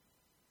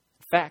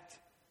 fact,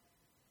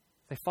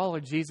 they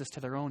followed Jesus to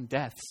their own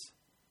deaths.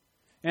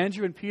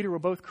 Andrew and Peter were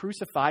both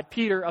crucified,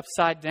 Peter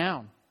upside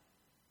down.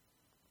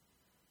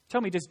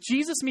 Tell me, does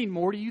Jesus mean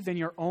more to you than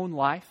your own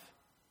life?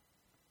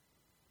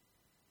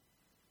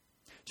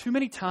 Too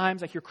many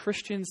times I hear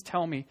Christians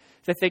tell me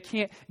that they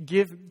can't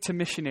give to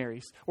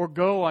missionaries or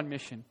go on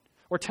mission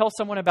or tell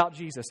someone about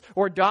Jesus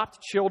or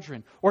adopt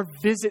children or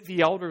visit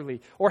the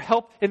elderly or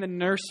help in the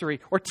nursery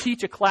or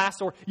teach a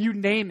class or you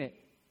name it.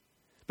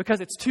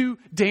 Because it's too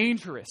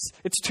dangerous,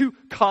 it's too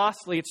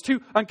costly, it's too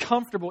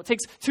uncomfortable, it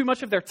takes too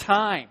much of their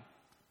time.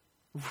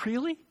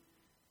 Really?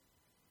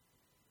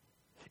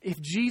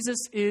 If Jesus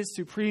is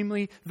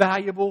supremely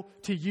valuable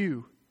to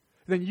you,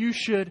 then you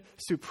should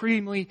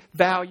supremely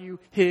value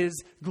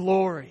His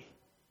glory.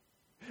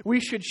 We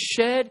should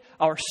shed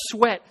our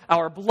sweat,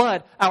 our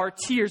blood, our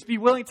tears, be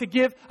willing to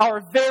give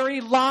our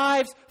very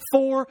lives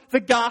for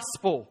the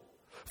gospel,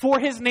 for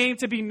His name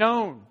to be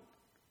known,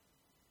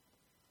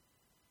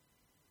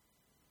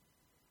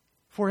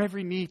 for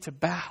every knee to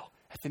bow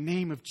at the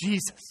name of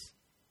Jesus.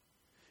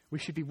 We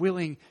should be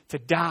willing to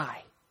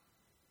die.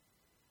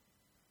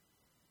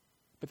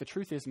 But the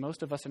truth is,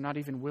 most of us are not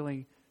even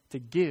willing to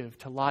give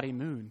to Lottie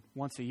Moon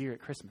once a year at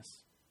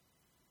Christmas.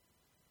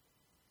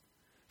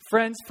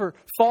 Friends, for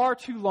far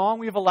too long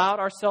we have allowed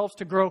ourselves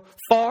to grow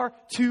far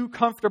too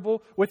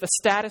comfortable with a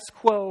status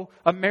quo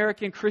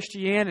American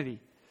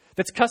Christianity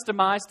that's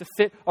customized to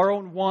fit our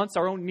own wants,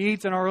 our own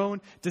needs, and our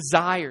own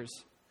desires.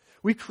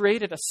 We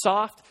created a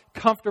soft,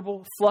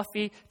 comfortable,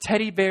 fluffy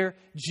teddy bear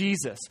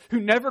Jesus who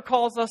never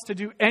calls us to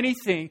do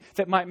anything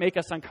that might make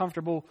us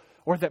uncomfortable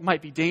or that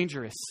might be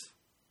dangerous.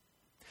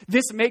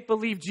 This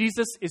make-believe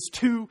Jesus is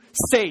too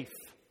safe.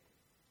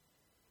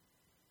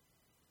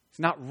 It's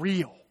not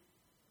real.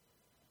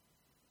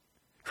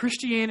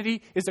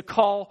 Christianity is a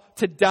call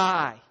to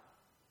die.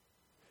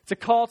 It's a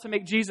call to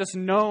make Jesus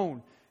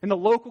known in the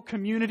local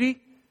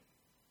community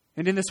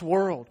and in this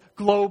world,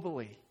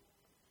 globally.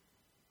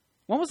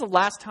 When was the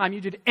last time you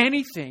did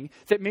anything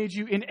that made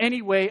you in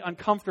any way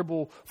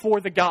uncomfortable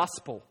for the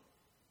gospel?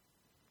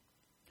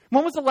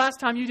 When was the last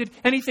time you did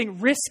anything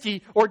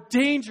risky or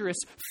dangerous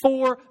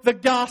for the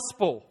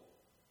gospel?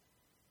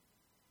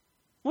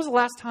 When was the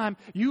last time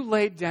you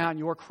laid down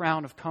your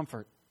crown of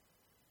comfort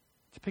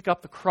to pick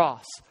up the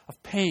cross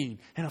of pain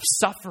and of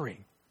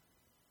suffering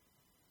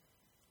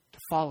to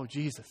follow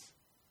Jesus?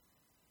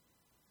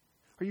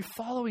 Are you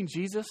following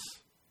Jesus?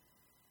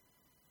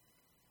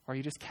 Or are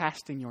you just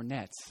casting your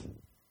nets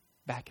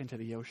back into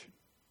the ocean?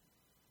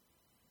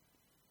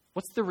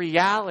 What's the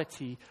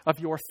reality of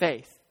your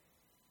faith?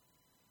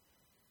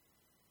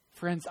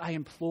 Friends, I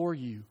implore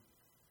you,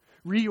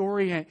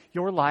 reorient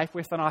your life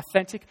with an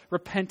authentic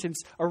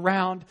repentance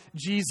around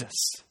Jesus.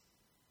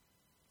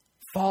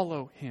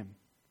 Follow Him.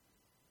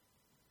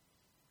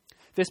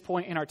 At this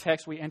point in our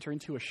text, we enter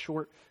into a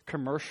short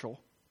commercial.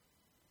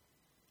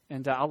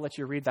 And I'll let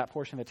you read that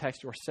portion of the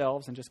text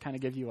yourselves and just kind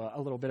of give you a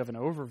little bit of an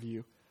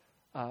overview.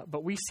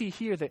 But we see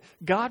here that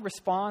God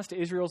responds to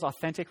Israel's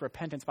authentic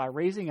repentance by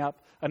raising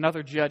up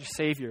another judge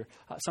savior,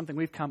 something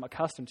we've come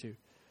accustomed to.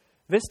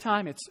 This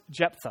time it's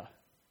Jephthah.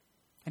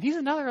 And he's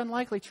another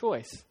unlikely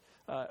choice.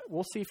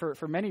 We'll see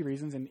for many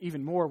reasons, and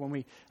even more when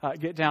we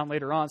get down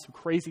later on. Some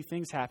crazy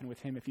things happen with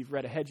him. If you've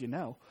read ahead, you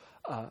know.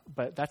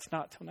 But that's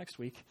not till next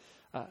week.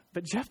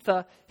 But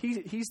Jephthah,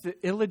 he's the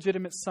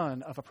illegitimate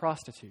son of a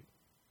prostitute.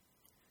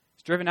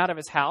 He's driven out of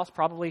his house,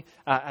 probably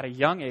at a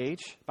young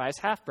age, by his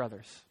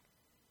half-brothers.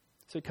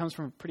 So he comes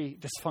from a pretty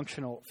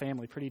dysfunctional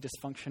family, pretty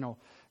dysfunctional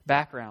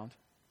background.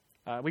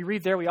 We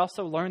read there, we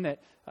also learn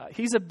that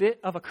he's a bit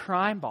of a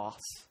crime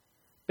boss,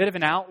 a bit of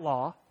an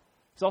outlaw.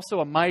 He's also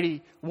a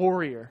mighty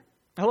warrior.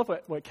 I love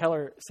what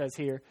Keller says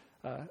here,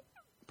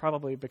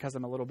 probably because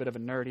I'm a little bit of a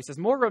nerd. He says,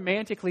 more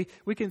romantically,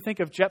 we can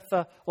think of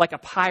Jephthah like a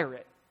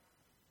pirate.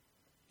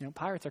 You know,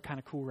 pirates are kind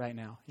of cool right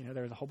now. You know,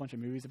 there's a whole bunch of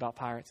movies about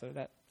pirates, so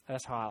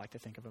that's how I like to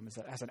think of him,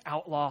 as an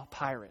outlaw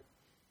pirate.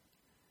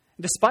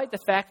 And despite the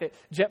fact that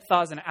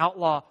Jephthah is an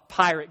outlaw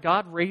pirate,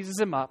 God raises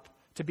him up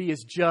to be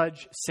his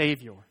judge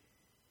savior.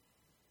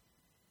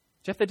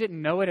 Jephthah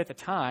didn't know it at the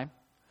time,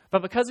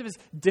 but because of his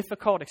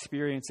difficult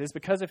experiences,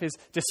 because of his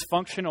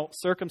dysfunctional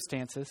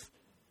circumstances,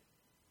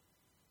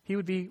 he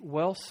would be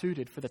well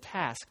suited for the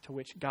task to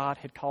which God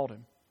had called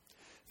him.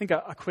 I think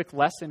a quick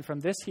lesson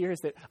from this here is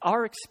that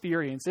our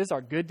experiences,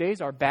 our good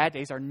days, our bad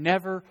days, are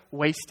never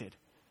wasted.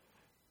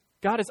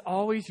 God is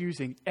always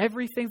using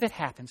everything that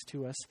happens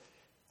to us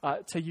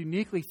to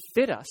uniquely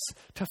fit us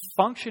to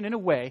function in a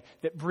way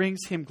that brings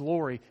Him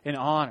glory and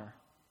honor.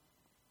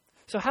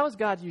 So how has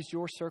God used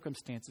your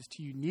circumstances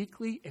to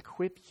uniquely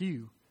equip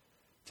you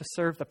to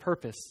serve the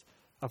purpose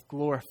of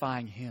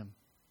glorifying Him,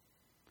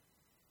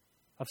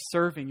 of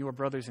serving your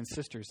brothers and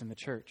sisters in the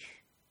church?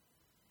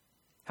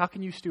 How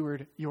can you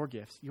steward your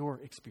gifts, your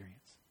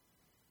experience?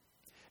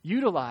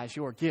 Utilize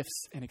your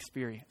gifts and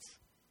experience.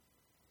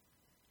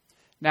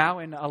 Now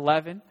in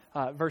 11,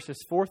 verses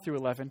 4 through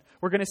 11,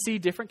 we're going to see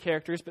different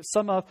characters, but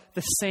some of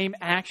the same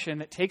action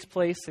that takes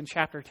place in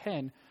chapter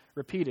 10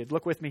 repeated.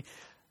 Look with me.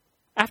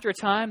 After a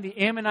time, the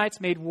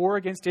Ammonites made war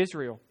against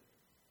Israel.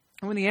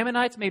 And when the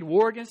Ammonites made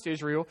war against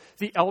Israel,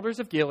 the elders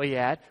of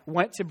Gilead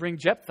went to bring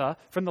Jephthah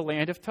from the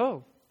land of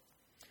Tob.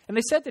 And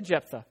they said to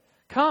Jephthah,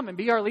 "Come and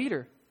be our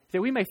leader,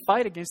 that we may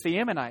fight against the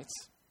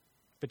Ammonites."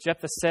 But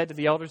Jephthah said to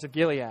the elders of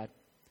Gilead,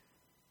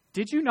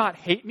 "Did you not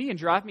hate me and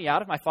drive me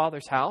out of my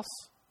father's house?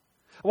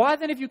 Why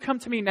then have you come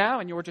to me now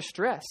in your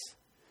distress?"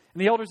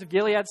 And the elders of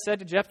Gilead said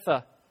to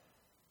Jephthah,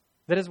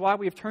 "That is why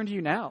we have turned to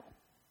you now,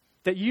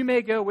 that you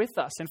may go with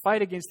us and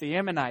fight against the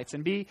Ammonites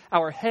and be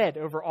our head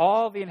over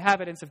all the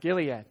inhabitants of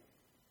Gilead."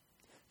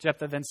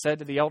 Jephthah then said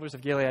to the elders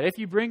of Gilead, "If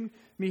you bring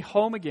me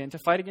home again to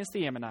fight against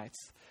the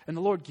Ammonites, and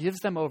the Lord gives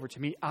them over to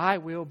me, I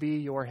will be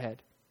your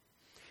head."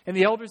 And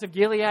the elders of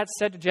Gilead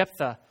said to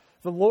Jephthah,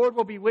 "The Lord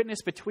will be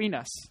witness between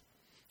us,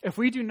 if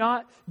we do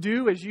not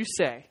do as you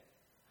say."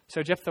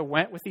 So Jephthah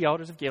went with the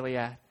elders of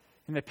Gilead,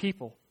 and the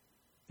people,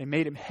 they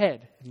made him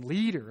head and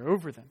leader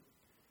over them.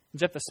 And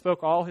Jephthah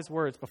spoke all his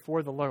words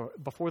before the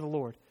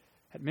Lord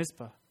at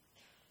Mizpah.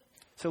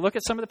 So look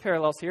at some of the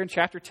parallels here. In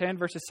chapter 10,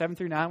 verses 7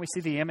 through 9, we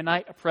see the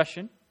Ammonite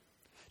oppression.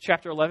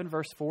 Chapter 11,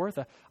 verse 4,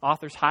 the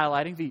author's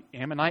highlighting the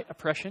Ammonite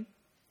oppression.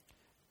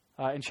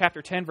 In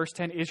chapter 10, verse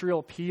 10, Israel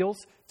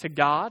appeals to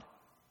God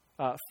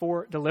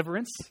for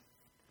deliverance.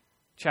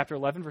 Chapter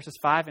 11, verses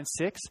 5 and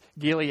 6,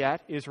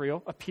 Gilead,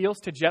 Israel, appeals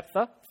to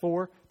Jephthah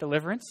for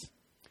deliverance.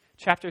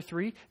 Chapter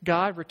 3,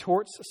 God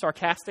retorts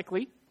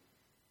sarcastically.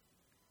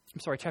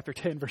 Chapter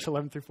 10, verse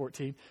 11 through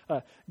 14,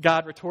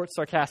 God retorts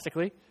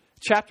sarcastically.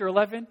 Chapter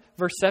 11,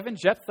 verse 7,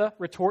 Jephthah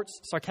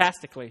retorts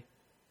sarcastically.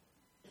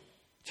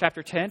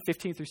 Chapter 10,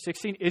 15 through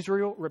 16,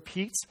 Israel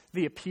repeats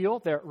the appeal.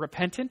 They're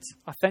repentant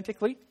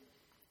authentically.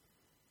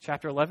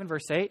 Chapter 11,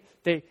 verse 8,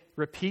 they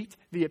repeat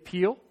the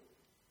appeal.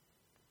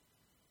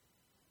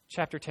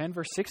 Chapter 10,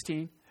 verse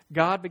 16,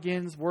 God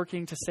begins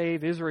working to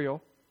save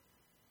Israel.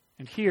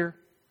 And here,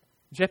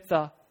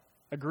 Jephthah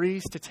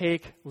agrees to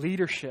take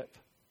leadership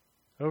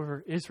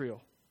over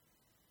Israel.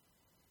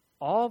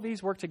 All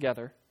these work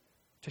together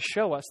to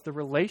show us the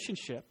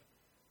relationship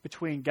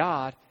between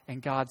God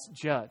and God's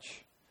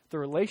judge. The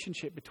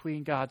relationship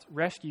between God's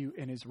rescue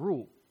and his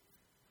rule.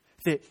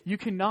 That you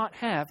cannot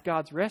have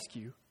God's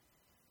rescue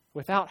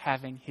without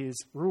having his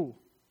rule.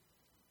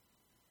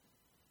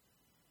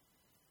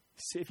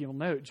 If you'll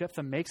note,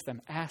 Jephthah makes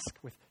them ask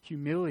with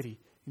humility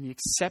and the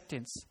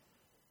acceptance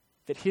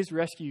that his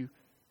rescue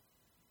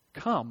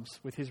comes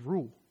with his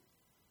rule.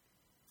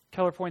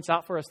 Keller points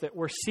out for us that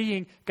we're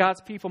seeing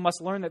God's people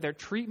must learn that their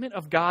treatment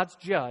of God's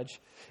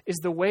judge is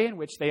the way in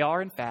which they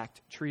are, in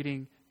fact,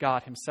 treating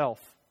God himself.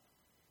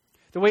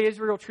 The way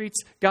Israel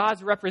treats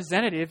God's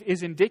representative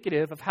is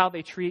indicative of how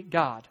they treat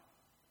God.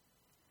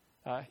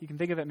 You can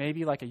think of it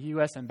maybe like a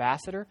U.S.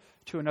 ambassador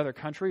to another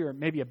country, or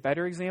maybe a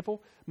better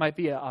example might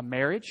be a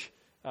marriage.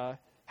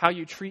 How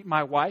you treat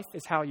my wife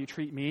is how you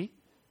treat me.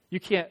 You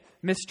can't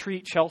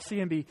mistreat Chelsea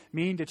and be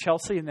mean to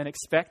Chelsea and then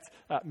expect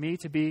me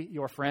to be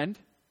your friend,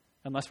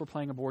 unless we're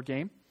playing a board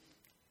game.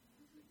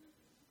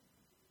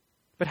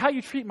 But how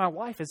you treat my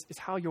wife is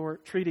how you're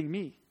treating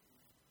me.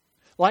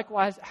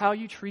 Likewise, how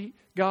you treat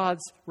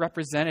God's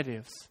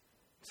representatives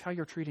is how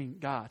you're treating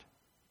God.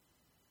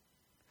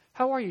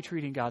 How are you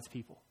treating God's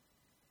people?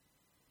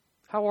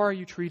 How are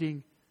you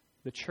treating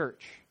the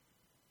church?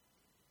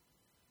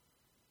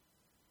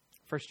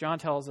 1 John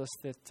tells us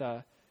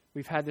that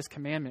we've had this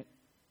commandment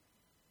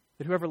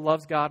that whoever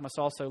loves God must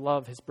also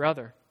love his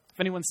brother. If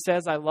anyone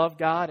says, "I love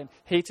God," and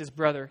hates his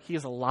brother, he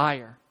is a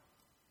liar.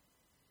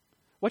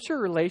 What's your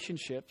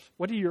relationships?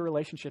 What do your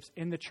relationships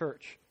in the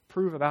church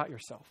prove about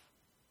yourself?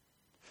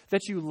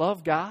 That you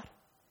love God,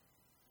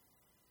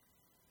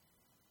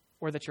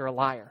 or that you're a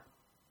liar?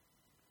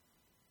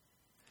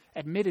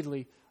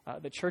 Admittedly,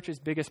 the church's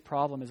biggest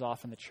problem is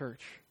often the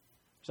church.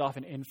 There's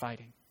often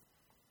infighting.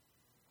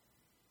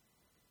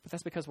 But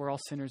that's because we're all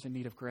sinners in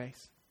need of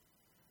grace.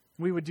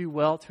 We would do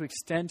well to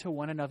extend to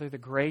one another the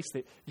grace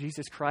that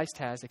Jesus Christ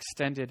has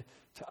extended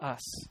to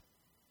us.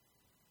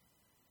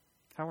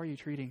 How are you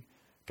treating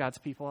God's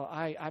people?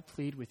 I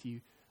plead with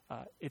you.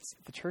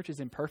 The church is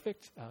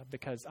imperfect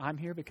because I'm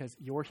here, because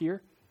you're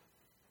here.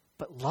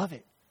 But love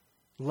it.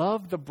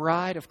 Love the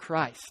bride of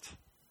Christ.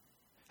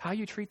 How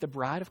you treat the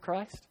bride of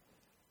Christ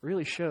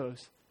really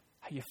shows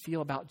how you feel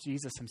about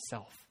Jesus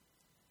himself.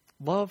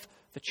 Love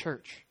the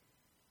church.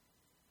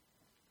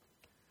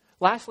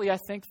 Lastly, I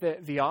think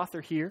that the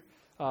author here,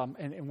 and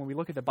when we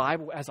look at the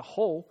Bible as a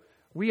whole,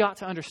 we ought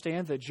to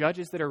understand the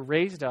judges that are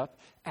raised up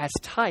as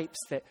types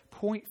that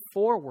point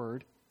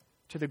forward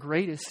to the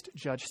greatest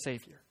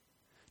judge-savior,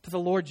 to the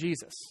Lord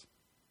Jesus.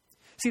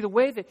 See, the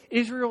way that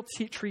Israel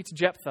treats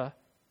Jephthah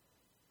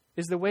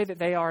is the way that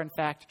they are, in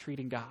fact,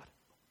 treating God.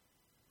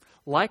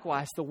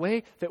 Likewise, the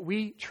way that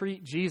we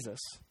treat Jesus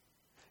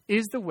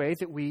is the way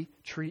that we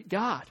treat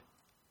God.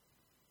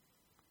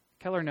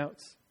 Keller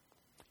notes,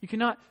 you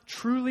cannot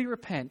truly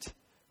repent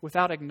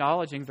without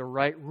acknowledging the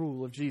right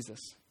rule of Jesus.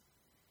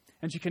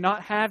 And you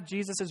cannot have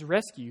Jesus'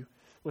 rescue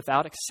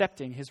without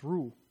accepting his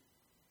rule.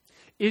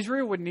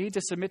 Israel would need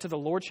to submit to the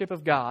lordship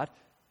of God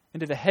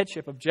into the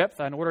headship of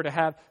Jephthah in order to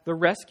have the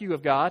rescue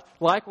of God.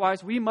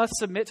 Likewise, we must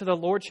submit to the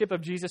lordship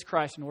of Jesus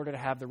Christ in order to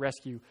have the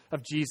rescue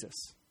of Jesus,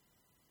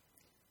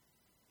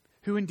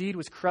 who indeed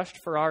was crushed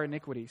for our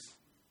iniquities,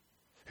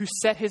 who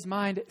set his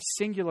mind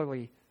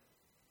singularly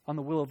on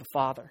the will of the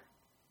Father,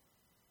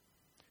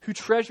 who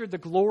treasured the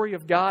glory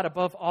of God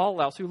above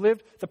all else, who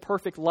lived the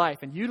perfect life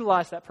and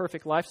utilized that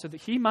perfect life so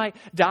that he might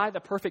die the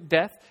perfect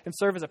death and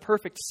serve as a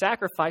perfect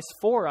sacrifice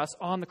for us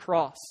on the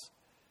cross,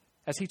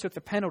 as he took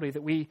the penalty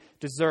that we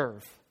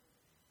deserve.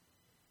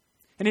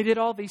 And he did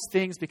all these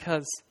things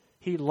because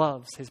he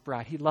loves his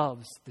bride. He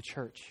loves the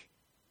church.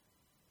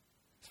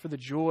 It's for the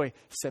joy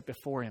set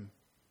before him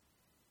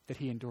that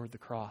he endured the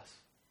cross.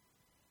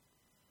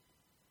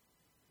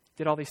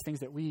 He did all these things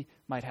that we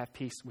might have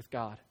peace with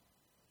God,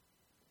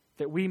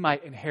 that we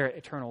might inherit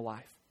eternal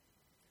life,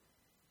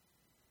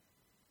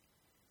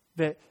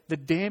 that the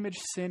damage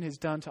sin has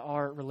done to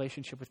our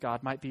relationship with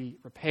God might be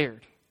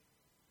repaired,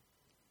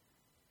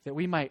 that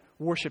we might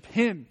worship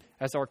him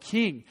as our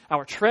King,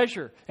 our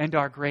treasure, and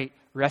our great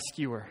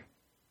rescuer.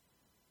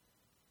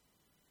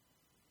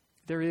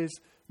 There is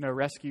no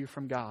rescue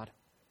from God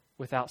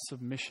without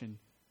submission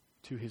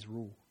to his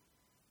rule.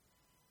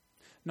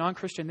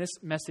 Non-Christian,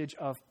 this message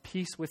of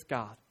peace with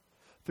God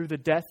through the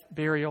death,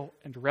 burial,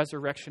 and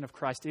resurrection of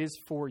Christ is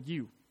for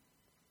you.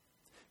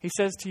 He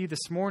says to you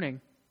this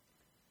morning,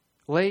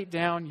 lay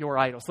down your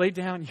idols, lay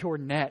down your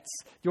nets,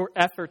 your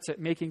efforts at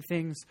making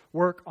things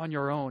work on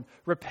your own.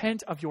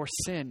 Repent of your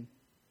sin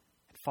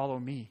and follow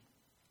me.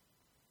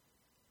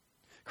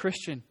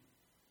 Christian,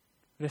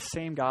 the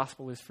same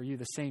gospel is for you.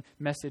 The same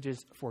message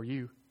is for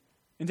you.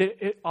 And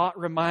it ought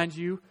remind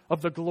you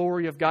of the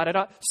glory of God. It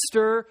ought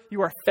stir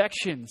your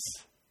affections,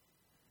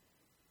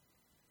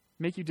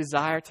 make you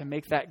desire to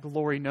make that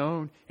glory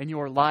known in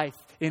your life,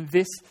 in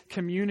this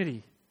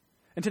community,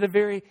 and to the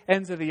very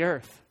ends of the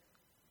earth.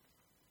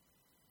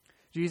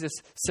 Jesus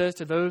says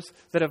to those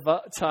that have,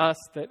 to us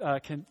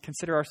that can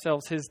consider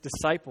ourselves his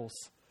disciples,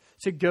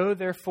 to go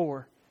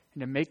therefore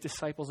and to make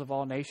disciples of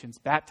all nations,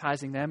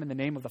 baptizing them in the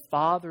name of the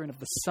Father and of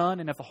the Son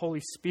and of the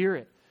Holy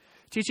Spirit,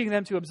 teaching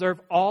them to observe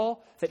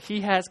all that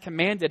he has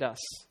commanded us,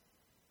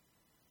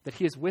 that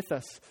he is with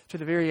us to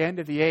the very end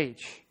of the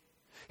age.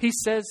 He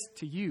says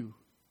to you,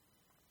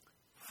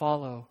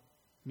 follow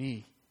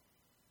me.